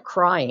without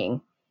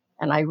crying.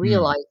 And I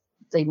realized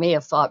they may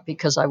have thought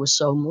because I was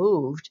so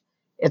moved.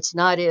 It's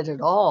not it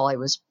at all. I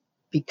was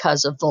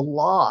because of the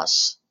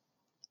loss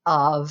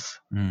of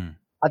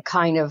a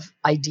kind of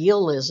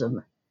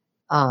idealism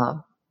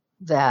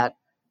that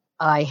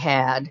I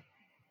had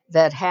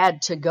that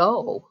had to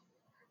go.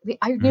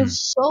 I knew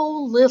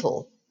so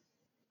little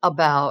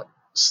about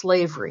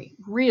slavery,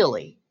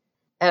 really.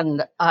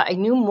 And I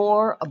knew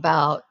more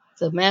about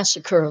the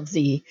massacre of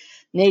the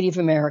Native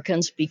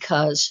Americans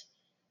because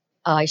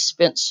I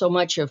spent so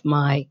much of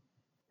my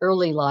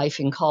early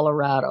life in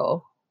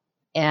Colorado,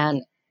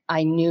 and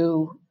I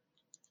knew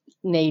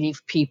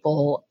Native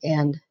people,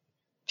 and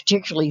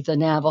particularly the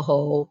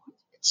Navajo,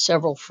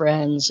 several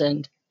friends.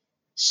 And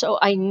so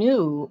I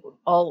knew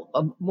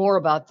all more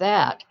about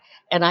that.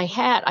 And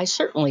I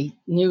certainly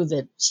knew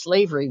that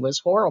slavery was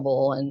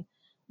horrible, and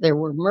there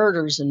were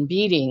murders and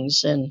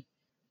beatings. And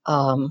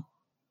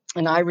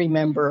I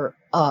remember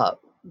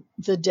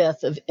the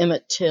death of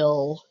Emmett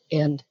Till,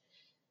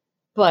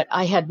 but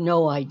I had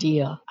no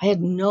idea. I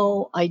had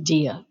no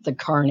idea the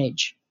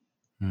carnage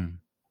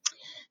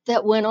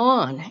that went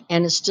on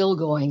and is still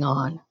going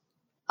on.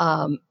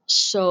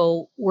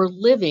 So we're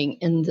living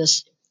in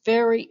this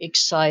very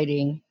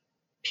exciting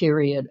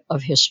period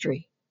of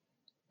history.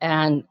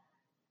 And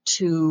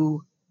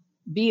to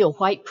be a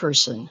white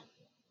person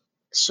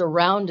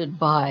surrounded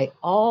by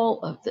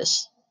all of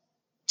this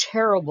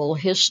terrible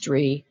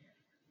history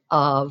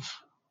of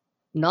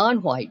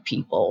non-white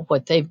people,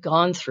 what they've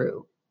gone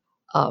through.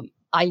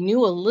 I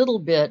knew a little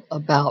bit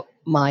about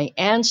my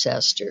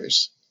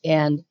ancestors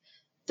and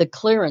the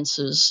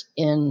clearances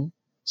in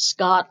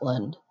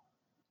Scotland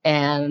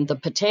and the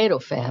potato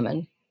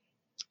famine,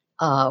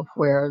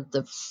 where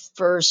the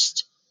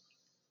first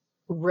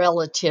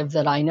relative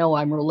that I know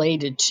I'm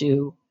related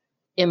to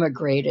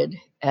immigrated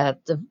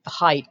at the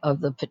height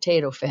of the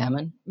potato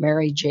famine,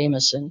 Mary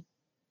Jameson.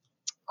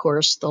 Of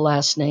course, the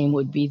last name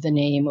would be the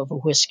name of a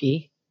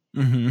whiskey.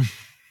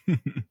 Mm-hmm.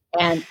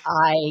 And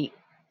I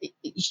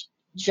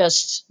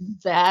just,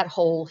 that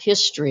whole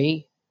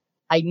history,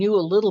 I knew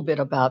a little bit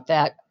about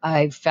that.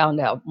 I found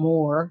out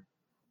more.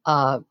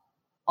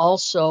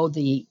 Also,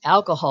 the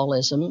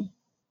alcoholism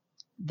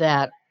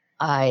that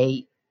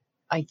I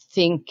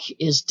think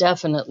is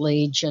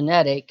definitely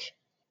genetic.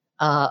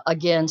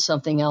 Again,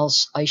 something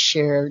else I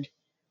shared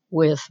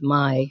with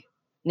my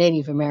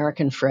Native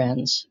American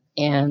friends,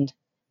 and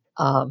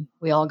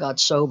we all got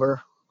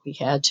sober. We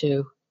had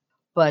to,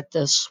 but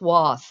the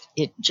swath,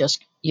 it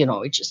just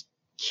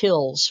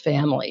kills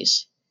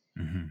families.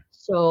 Hmm.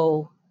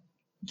 So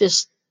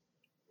this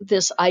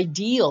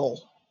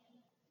ideal,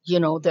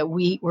 that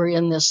we were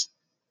in this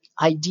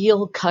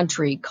ideal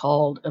country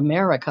called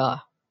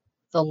America,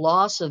 the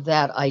loss of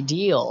that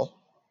ideal,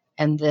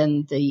 and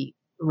then the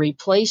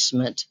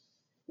replacement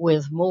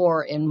with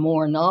more and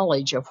more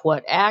knowledge of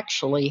what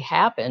actually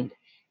happened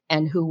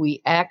and who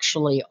we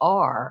actually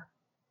are,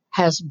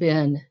 has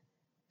been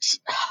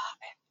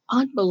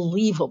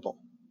unbelievable,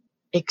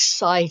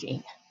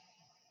 exciting,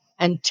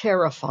 and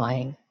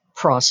terrifying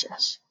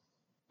process.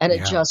 And it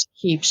Yeah. just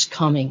keeps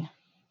coming.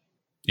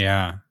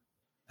 Yeah.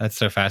 That's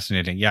so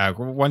fascinating. Yeah.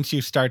 Once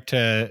you start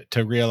to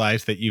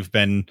realize that you've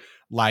been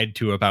lied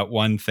to about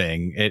one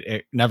thing,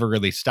 it never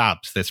really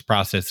stops, this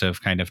process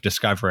of kind of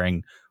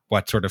discovering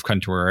what sort of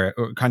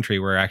country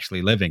we're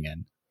actually living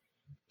in.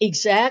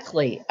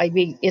 Exactly. I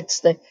mean,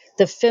 it's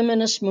the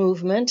feminist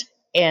movement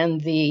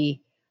and the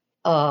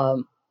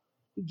um,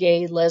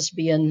 gay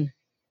lesbian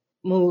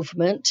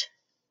movement.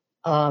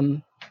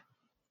 Um,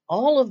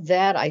 all of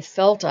that I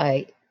felt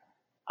I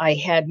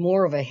had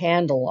more of a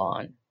handle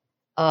on.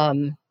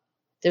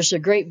 There's a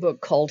great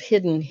book called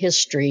Hidden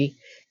History,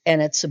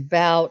 and it's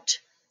about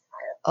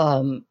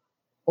um,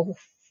 oh,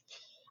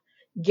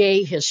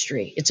 gay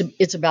history.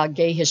 It's about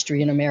gay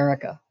history in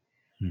America,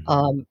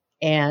 Mm-hmm.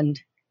 and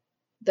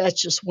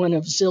that's just one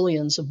of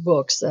zillions of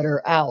books that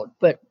are out.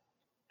 But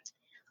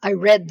I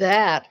read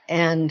that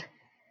and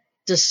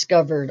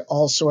discovered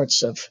all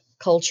sorts of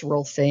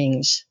cultural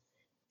things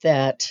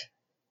that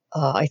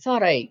I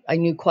thought I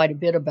knew quite a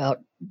bit about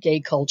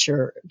gay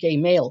culture, gay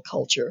male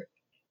culture,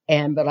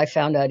 but I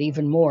found out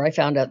even more. I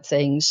found out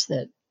things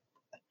that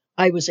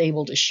I was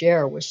able to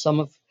share with some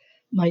of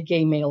my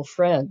gay male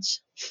friends,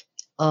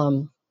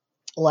 um,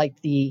 like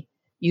the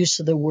use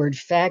of the word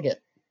faggot.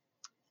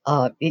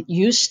 It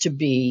used to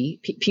be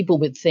people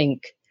would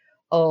think,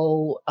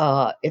 oh,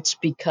 it's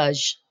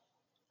because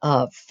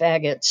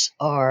faggots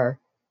are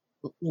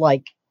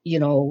like,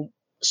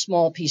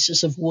 small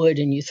pieces of wood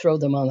and you throw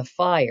them on the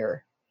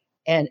fire.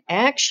 And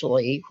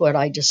actually, what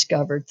I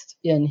discovered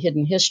in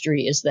Hidden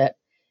History is that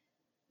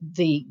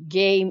the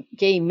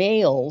gay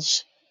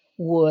males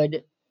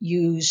would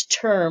use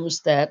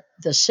terms that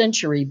the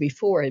century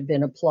before had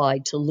been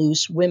applied to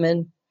loose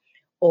women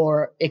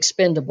or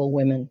expendable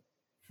women.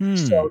 Hmm.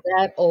 So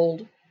that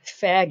old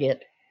faggot,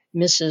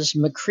 Mrs.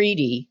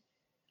 McCready,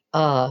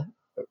 uh,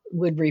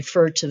 would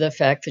refer to the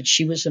fact that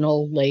she was an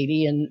old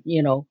lady and,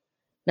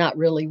 not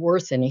really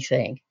worth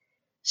anything.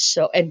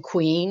 So, and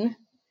queen,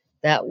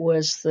 that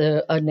was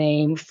a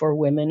name for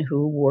women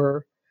who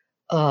were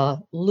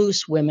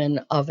loose women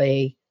of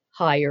a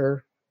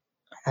higher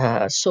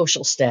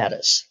social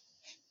status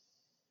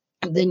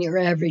than your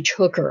average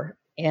hooker.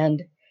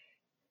 And,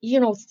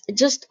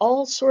 just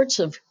all sorts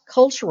of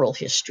cultural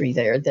history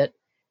there that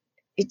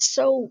it's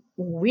so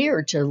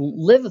weird to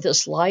live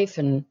this life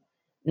and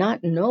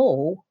not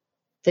know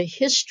the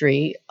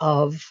history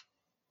of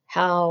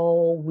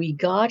how we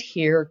got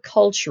here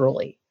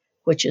culturally,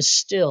 which is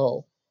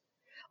still,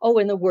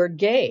 and the word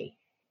gay.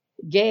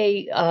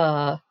 Gay,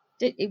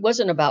 it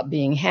wasn't about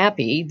being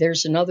happy.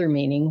 There's another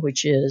meaning,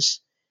 which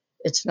is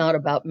it's not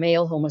about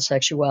male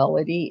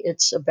homosexuality.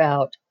 It's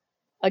about,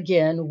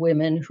 again,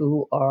 women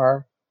who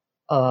are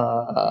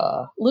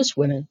loose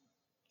women,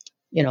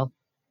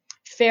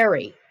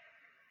 fairy,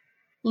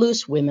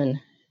 loose women.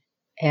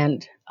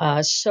 And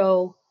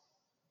so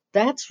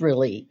that's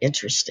really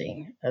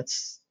interesting.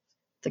 That's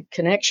the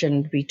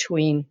connection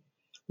between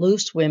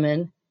loose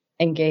women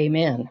and gay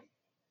men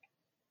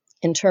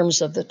in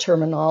terms of the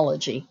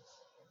terminology,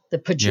 the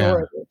Yeah.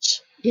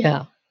 pejoratives.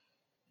 Yeah.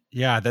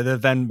 Yeah. That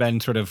have then been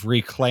sort of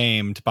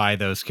reclaimed by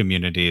those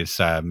communities,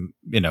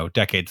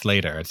 decades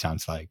later, it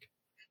sounds like.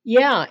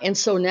 Yeah. And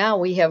so now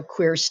we have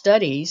queer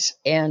studies,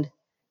 and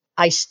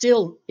it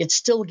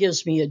still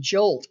gives me a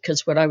jolt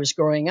because when I was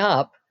growing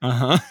up,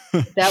 Uh-huh.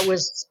 that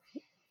was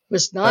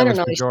That not a was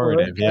nice word,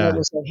 pejorative. and it Yeah.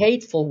 was a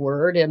hateful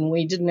word, and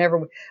we didn't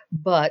ever,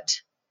 but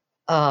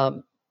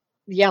um,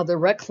 yeah, the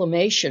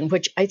reclamation,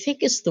 which I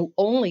think is the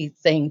only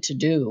thing to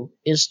do,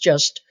 is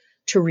just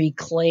to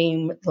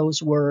reclaim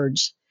those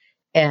words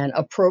and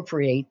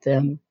appropriate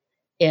them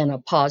in a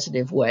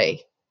positive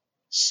way.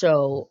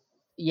 So,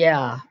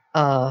 yeah,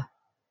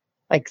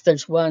 like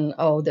there's one,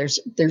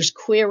 there's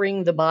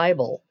queering the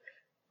Bible,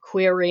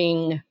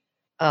 queering,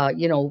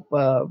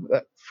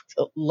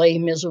 Les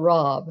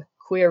Miserables,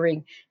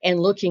 queering, and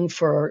looking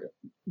for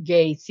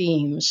gay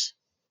themes,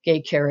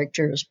 gay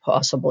characters,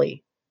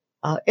 possibly.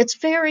 It's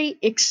very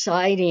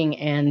exciting,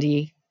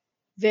 Andy.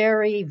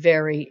 Very,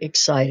 very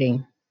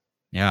exciting.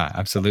 Yeah,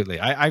 absolutely.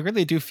 I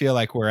really do feel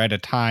like we're at a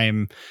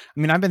time. I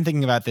mean, I've been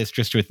thinking about this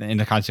just in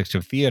the context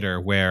of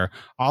theater, where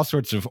all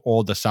sorts of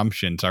old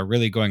assumptions are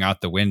really going out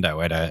the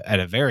window at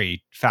a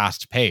very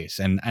fast pace,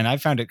 and I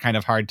found it kind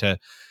of hard to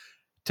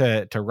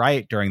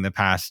write during the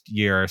past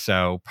year or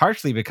so,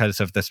 partially because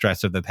of the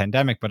stress of the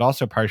pandemic, but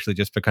also partially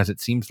just because it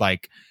seems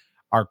like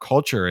our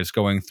culture is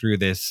going through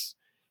this,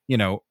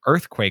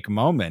 earthquake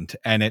moment.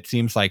 And it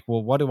seems like,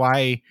 well,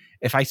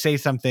 if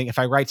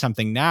I write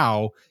something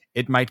now,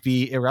 it might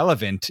be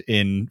irrelevant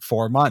in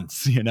 4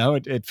 months.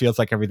 It feels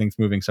like everything's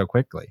moving so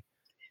quickly.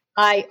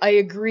 I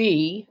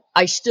agree.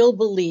 I still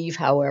believe,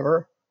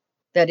 however,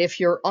 that if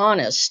you're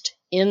honest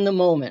in the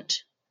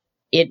moment,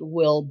 it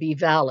will be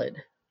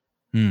valid,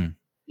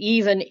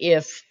 even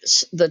if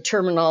the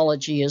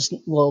terminology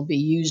will be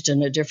used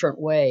in a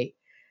different way.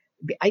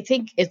 I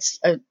think it's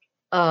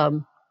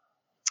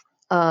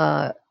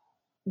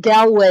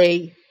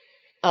Galway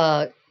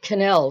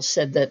Cannell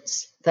said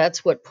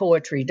that's what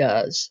poetry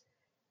does.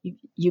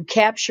 You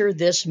capture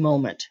this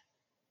moment.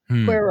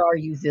 Where are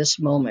you this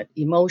moment,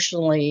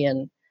 emotionally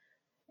and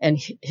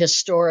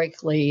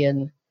historically,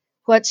 and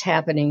what's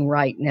happening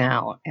right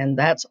now? And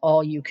that's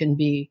all you can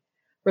be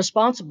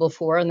responsible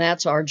for, and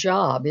that's our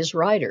job as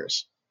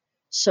writers.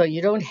 So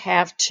you don't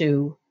have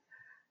to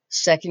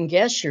second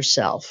guess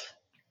yourself,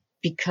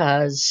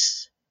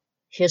 because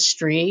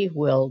history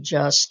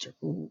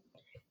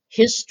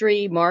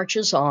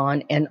marches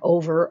on and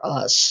over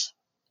us.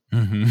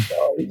 Mm-hmm.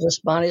 So we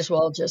just might as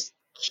well just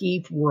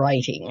keep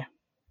writing.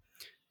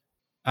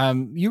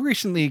 You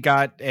recently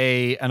got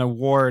an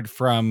award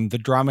from the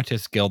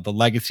Dramatists Guild, the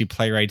Legacy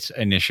Playwrights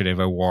Initiative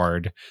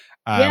Award,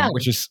 Yeah,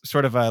 which is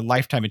sort of a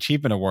lifetime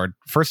achievement award.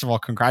 First of all,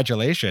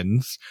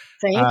 congratulations.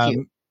 thank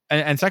you.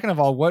 And second of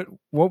all, what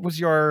was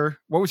your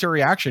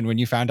reaction when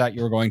you found out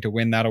you were going to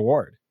win that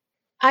award?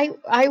 I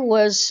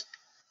was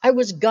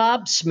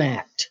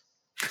gobsmacked.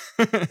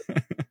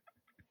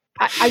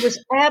 I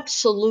was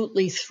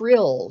absolutely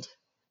thrilled.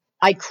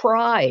 I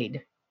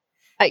cried.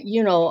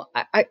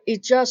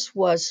 It just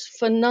was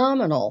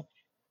phenomenal.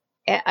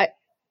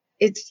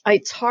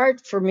 It's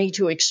hard for me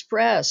to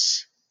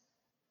express.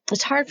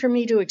 It's hard for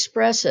me to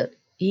express it,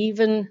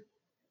 even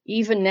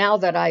now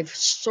that I've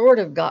sort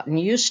of gotten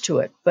used to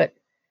it. But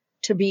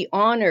to be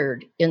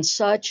honored in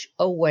such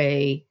a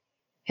way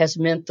has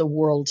meant the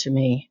world to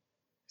me.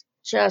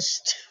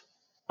 Just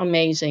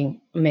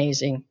amazing,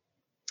 amazing.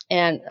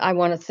 And I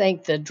want to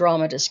thank the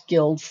Dramatist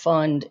Guild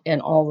Fund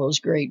and all those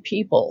great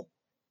people.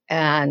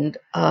 And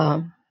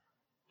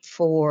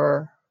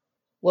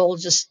we'll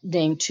just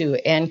name two: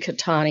 Ann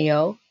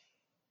Cattaneo,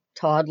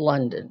 Todd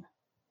London,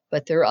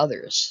 but there are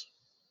others.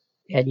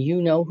 And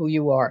you know who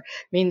you are.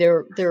 I mean,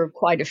 there are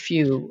quite a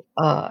few.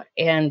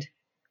 And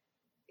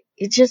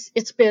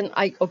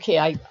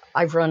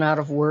I've run out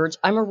of words.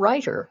 I'm a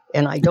writer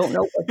and I don't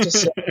know what to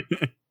say.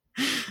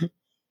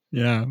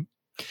 Yeah.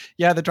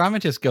 Yeah, the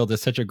Dramatists Guild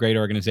is such a great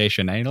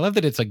organization. I love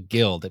that it's a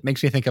guild. It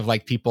makes me think of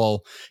like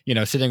people,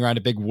 sitting around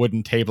a big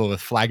wooden table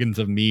with flagons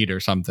of mead or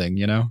something,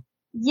 Yeah,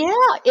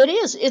 it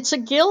is. It's a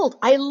guild.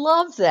 I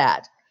love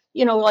that.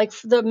 Like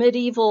the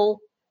medieval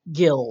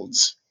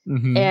guilds.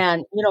 Mm-hmm.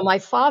 And, my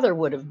father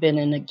would have been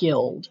in a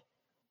guild.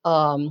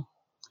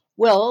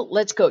 Well,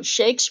 let's go.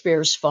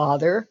 Shakespeare's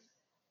father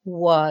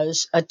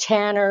was a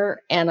tanner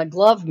and a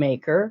glove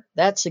maker.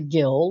 That's a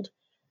guild.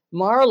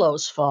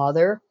 Marlowe's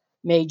father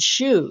made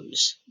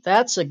shoes.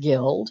 That's a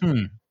guild.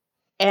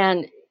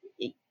 And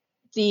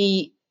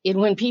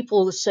when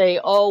people say,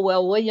 "Oh,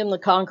 well, William the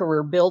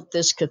Conqueror built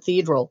this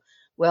cathedral,"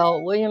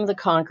 well, William the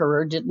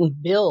Conqueror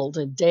didn't build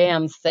a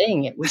damn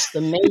thing. It was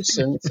the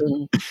masons,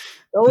 and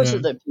those are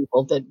the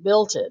people that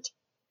built it.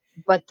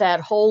 But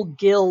that whole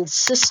guild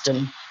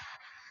system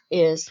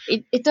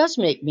it does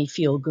make me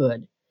feel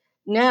good.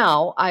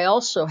 Now, I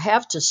also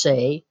have to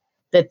say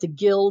that the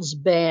guilds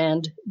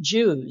banned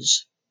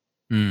Jews.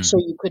 So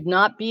you could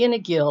not be in a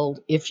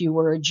guild if you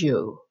were a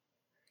Jew.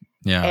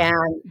 Yeah.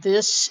 And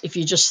this, if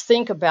you just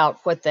think about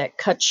what that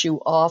cuts you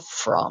off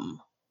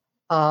from,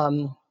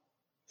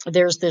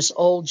 there's this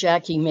old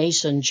Jackie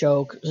Mason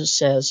joke that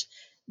says,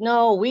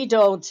 "No, we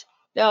don't.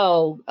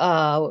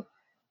 No,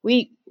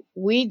 we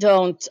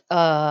don't.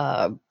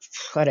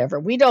 Whatever.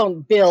 We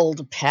don't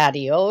build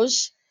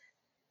patios.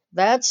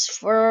 That's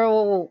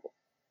for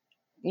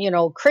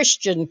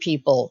Christian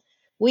people.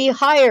 We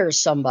hire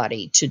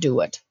somebody to do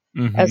it."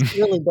 Mm-hmm. That's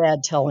really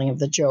bad telling of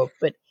the joke,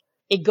 but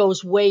it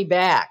goes way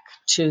back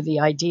to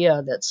the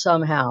idea that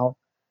somehow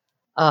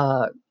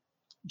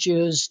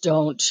Jews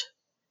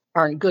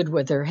aren't good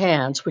with their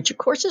hands, which of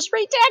course is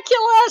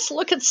ridiculous.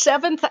 Look at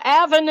 7th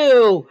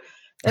Avenue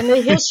and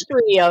the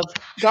history of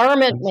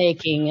garment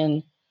making,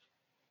 and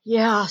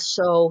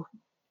so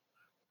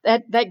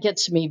that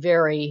gets me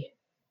very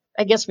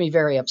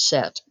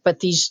upset. But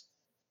these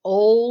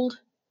old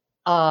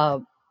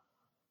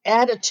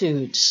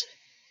attitudes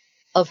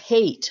of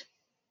hate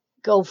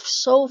go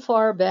so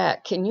far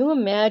back. Can you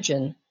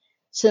imagine,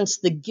 since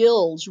the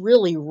guilds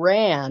really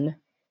ran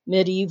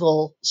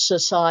medieval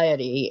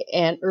society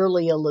and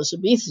early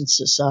Elizabethan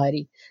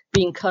society,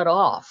 being cut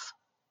off?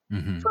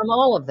 from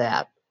all of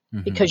that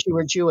because you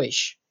were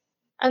Jewish.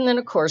 And then,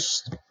 of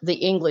course, the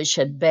English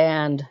had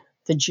banned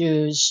the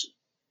Jews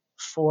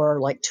for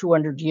like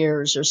 200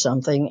 years or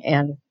something.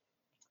 And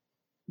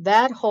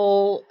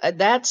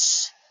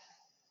that's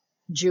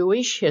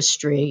Jewish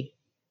history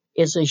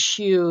is a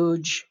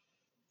huge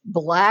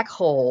black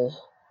hole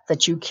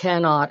that you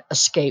cannot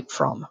escape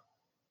from.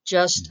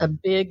 Just a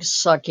big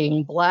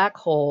sucking black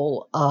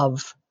hole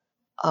of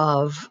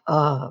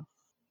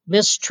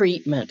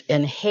mistreatment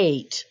and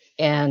hate.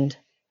 And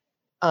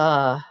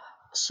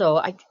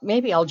so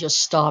maybe I'll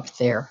just stop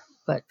there,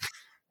 but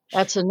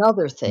that's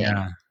another thing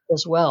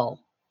as well.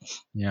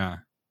 Yeah.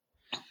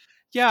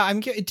 Yeah.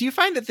 Do you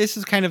find that this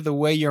is kind of the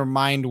way your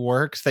mind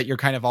works, that you're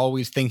kind of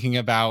always thinking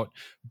about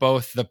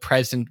both the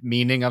present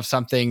meaning of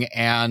something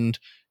and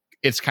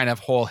its kind of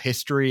whole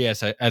history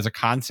as a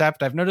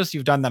concept? I've noticed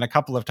you've done that a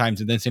couple of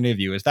times in this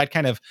interview. Is that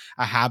kind of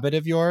a habit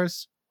of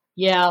yours?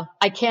 Yeah,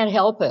 I can't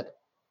help it.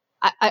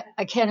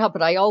 I can't help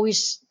it. I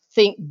always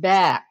think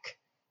back,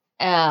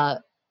 and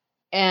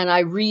I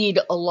read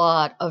a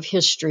lot of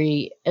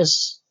history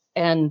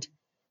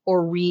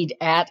or read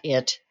at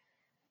it,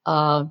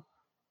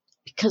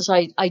 because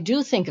I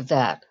do think of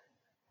that.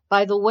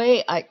 By the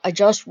way, I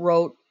just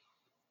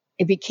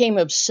became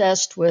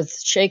obsessed with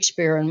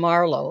Shakespeare and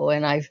Marlowe,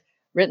 and I've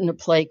written a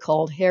play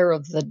called Hair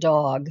of the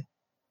Dog,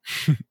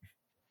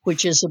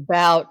 which is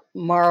about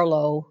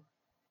Marlowe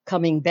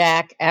coming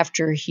back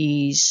after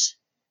he's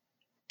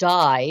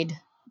died,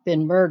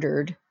 been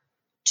murdered,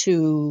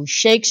 to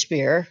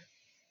Shakespeare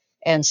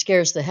and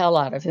scares the hell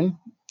out of him.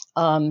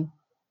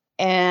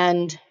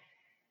 And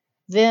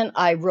then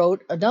I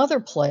wrote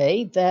another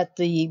play that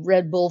the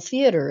Red Bull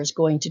Theater is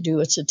going to do.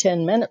 It's a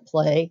 10-minute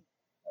play,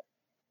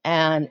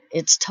 and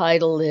its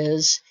title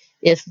is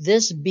If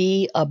This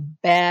Be a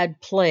Bad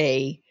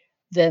Play,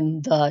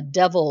 Then the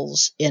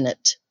Devil's in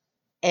It.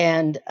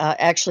 And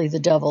actually, the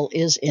devil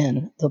is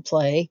in the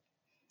play.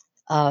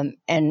 And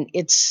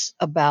it's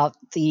about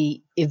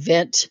the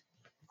event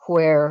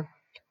where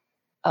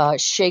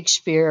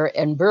Shakespeare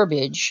and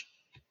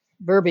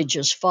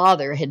Burbage's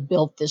father had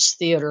built this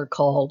theater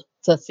called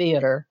the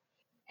Theater,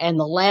 and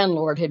the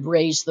landlord had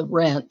raised the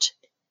rent.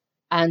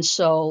 And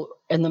so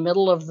in the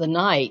middle of the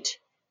night,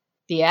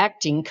 the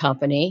acting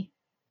company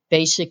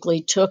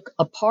basically took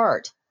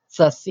apart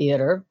the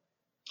theater,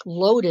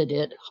 loaded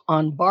it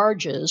on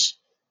barges,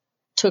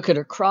 took it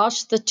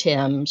across the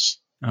Thames.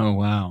 Oh,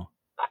 wow.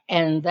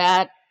 And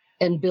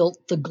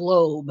built the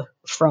Globe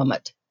from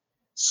it.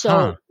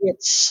 So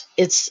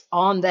it's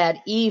on that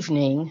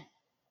evening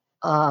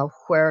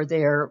where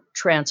they're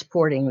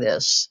transporting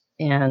this,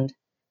 and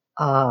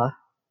I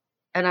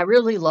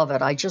really love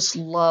it. I just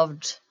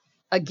loved.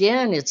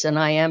 Again, it's an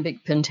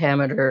iambic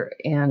pentameter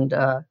and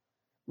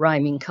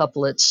rhyming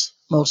couplets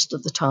most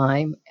of the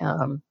time,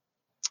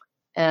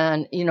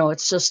 and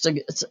it's just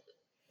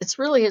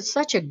it's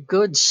such a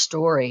good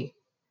story,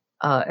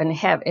 and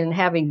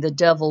having the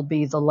devil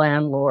be the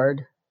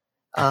landlord.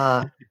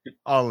 All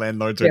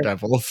landlords are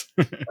devils.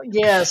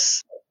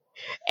 Yes.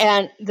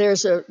 And there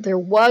was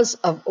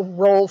a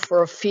role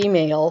for a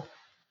female,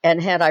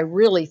 and had I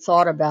really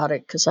thought about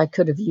it, because I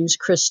could have used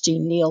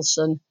Christine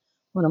Nielsen,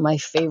 one of my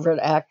favorite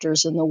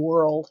actors in the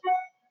world,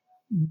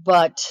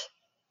 but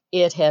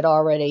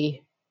the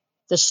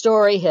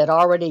story had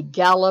already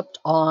galloped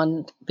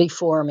on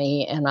before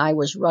me, and I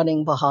was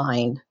running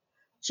behind,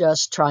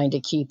 just trying to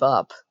keep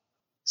up.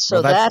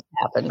 So that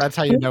happened. That's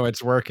how you know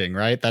it's working,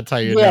 right? That's how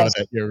you know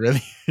that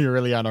you're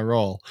really on a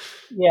roll.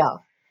 Yeah,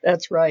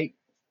 that's right.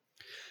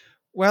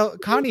 Well,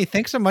 Connie,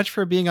 thanks so much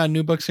for being on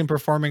New Books in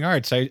Performing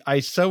Arts. I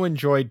so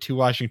enjoyed To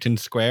Washington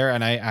Square,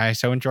 and I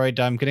so enjoyed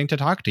getting to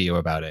talk to you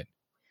about it.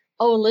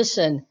 Oh,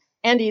 listen,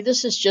 Andy,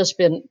 this has just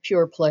been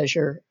pure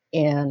pleasure,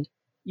 and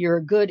you're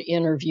a good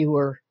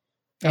interviewer.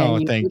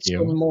 And thank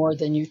you. More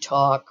than you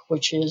talk,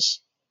 which is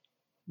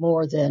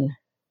more than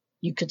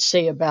you could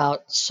say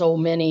about so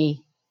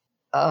many.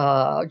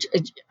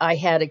 I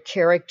had a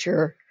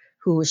character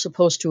who was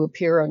supposed to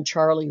appear on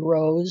Charlie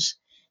Rose,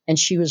 and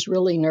she was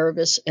really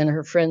nervous, and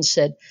her friend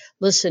said,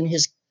 listen,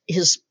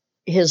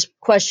 his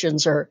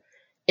questions are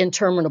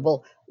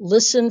interminable.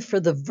 Listen for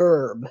the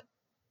verb,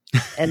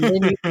 and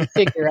then you can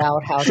figure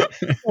out how to.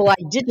 Well, I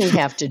didn't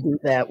have to do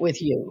that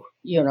with you,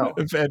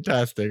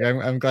 Fantastic.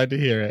 I'm glad to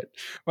hear it.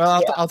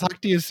 Well, I'll talk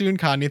to you soon,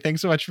 Connie.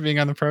 Thanks so much for being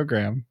on the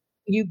program.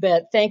 You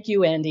bet. Thank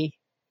you, Andy.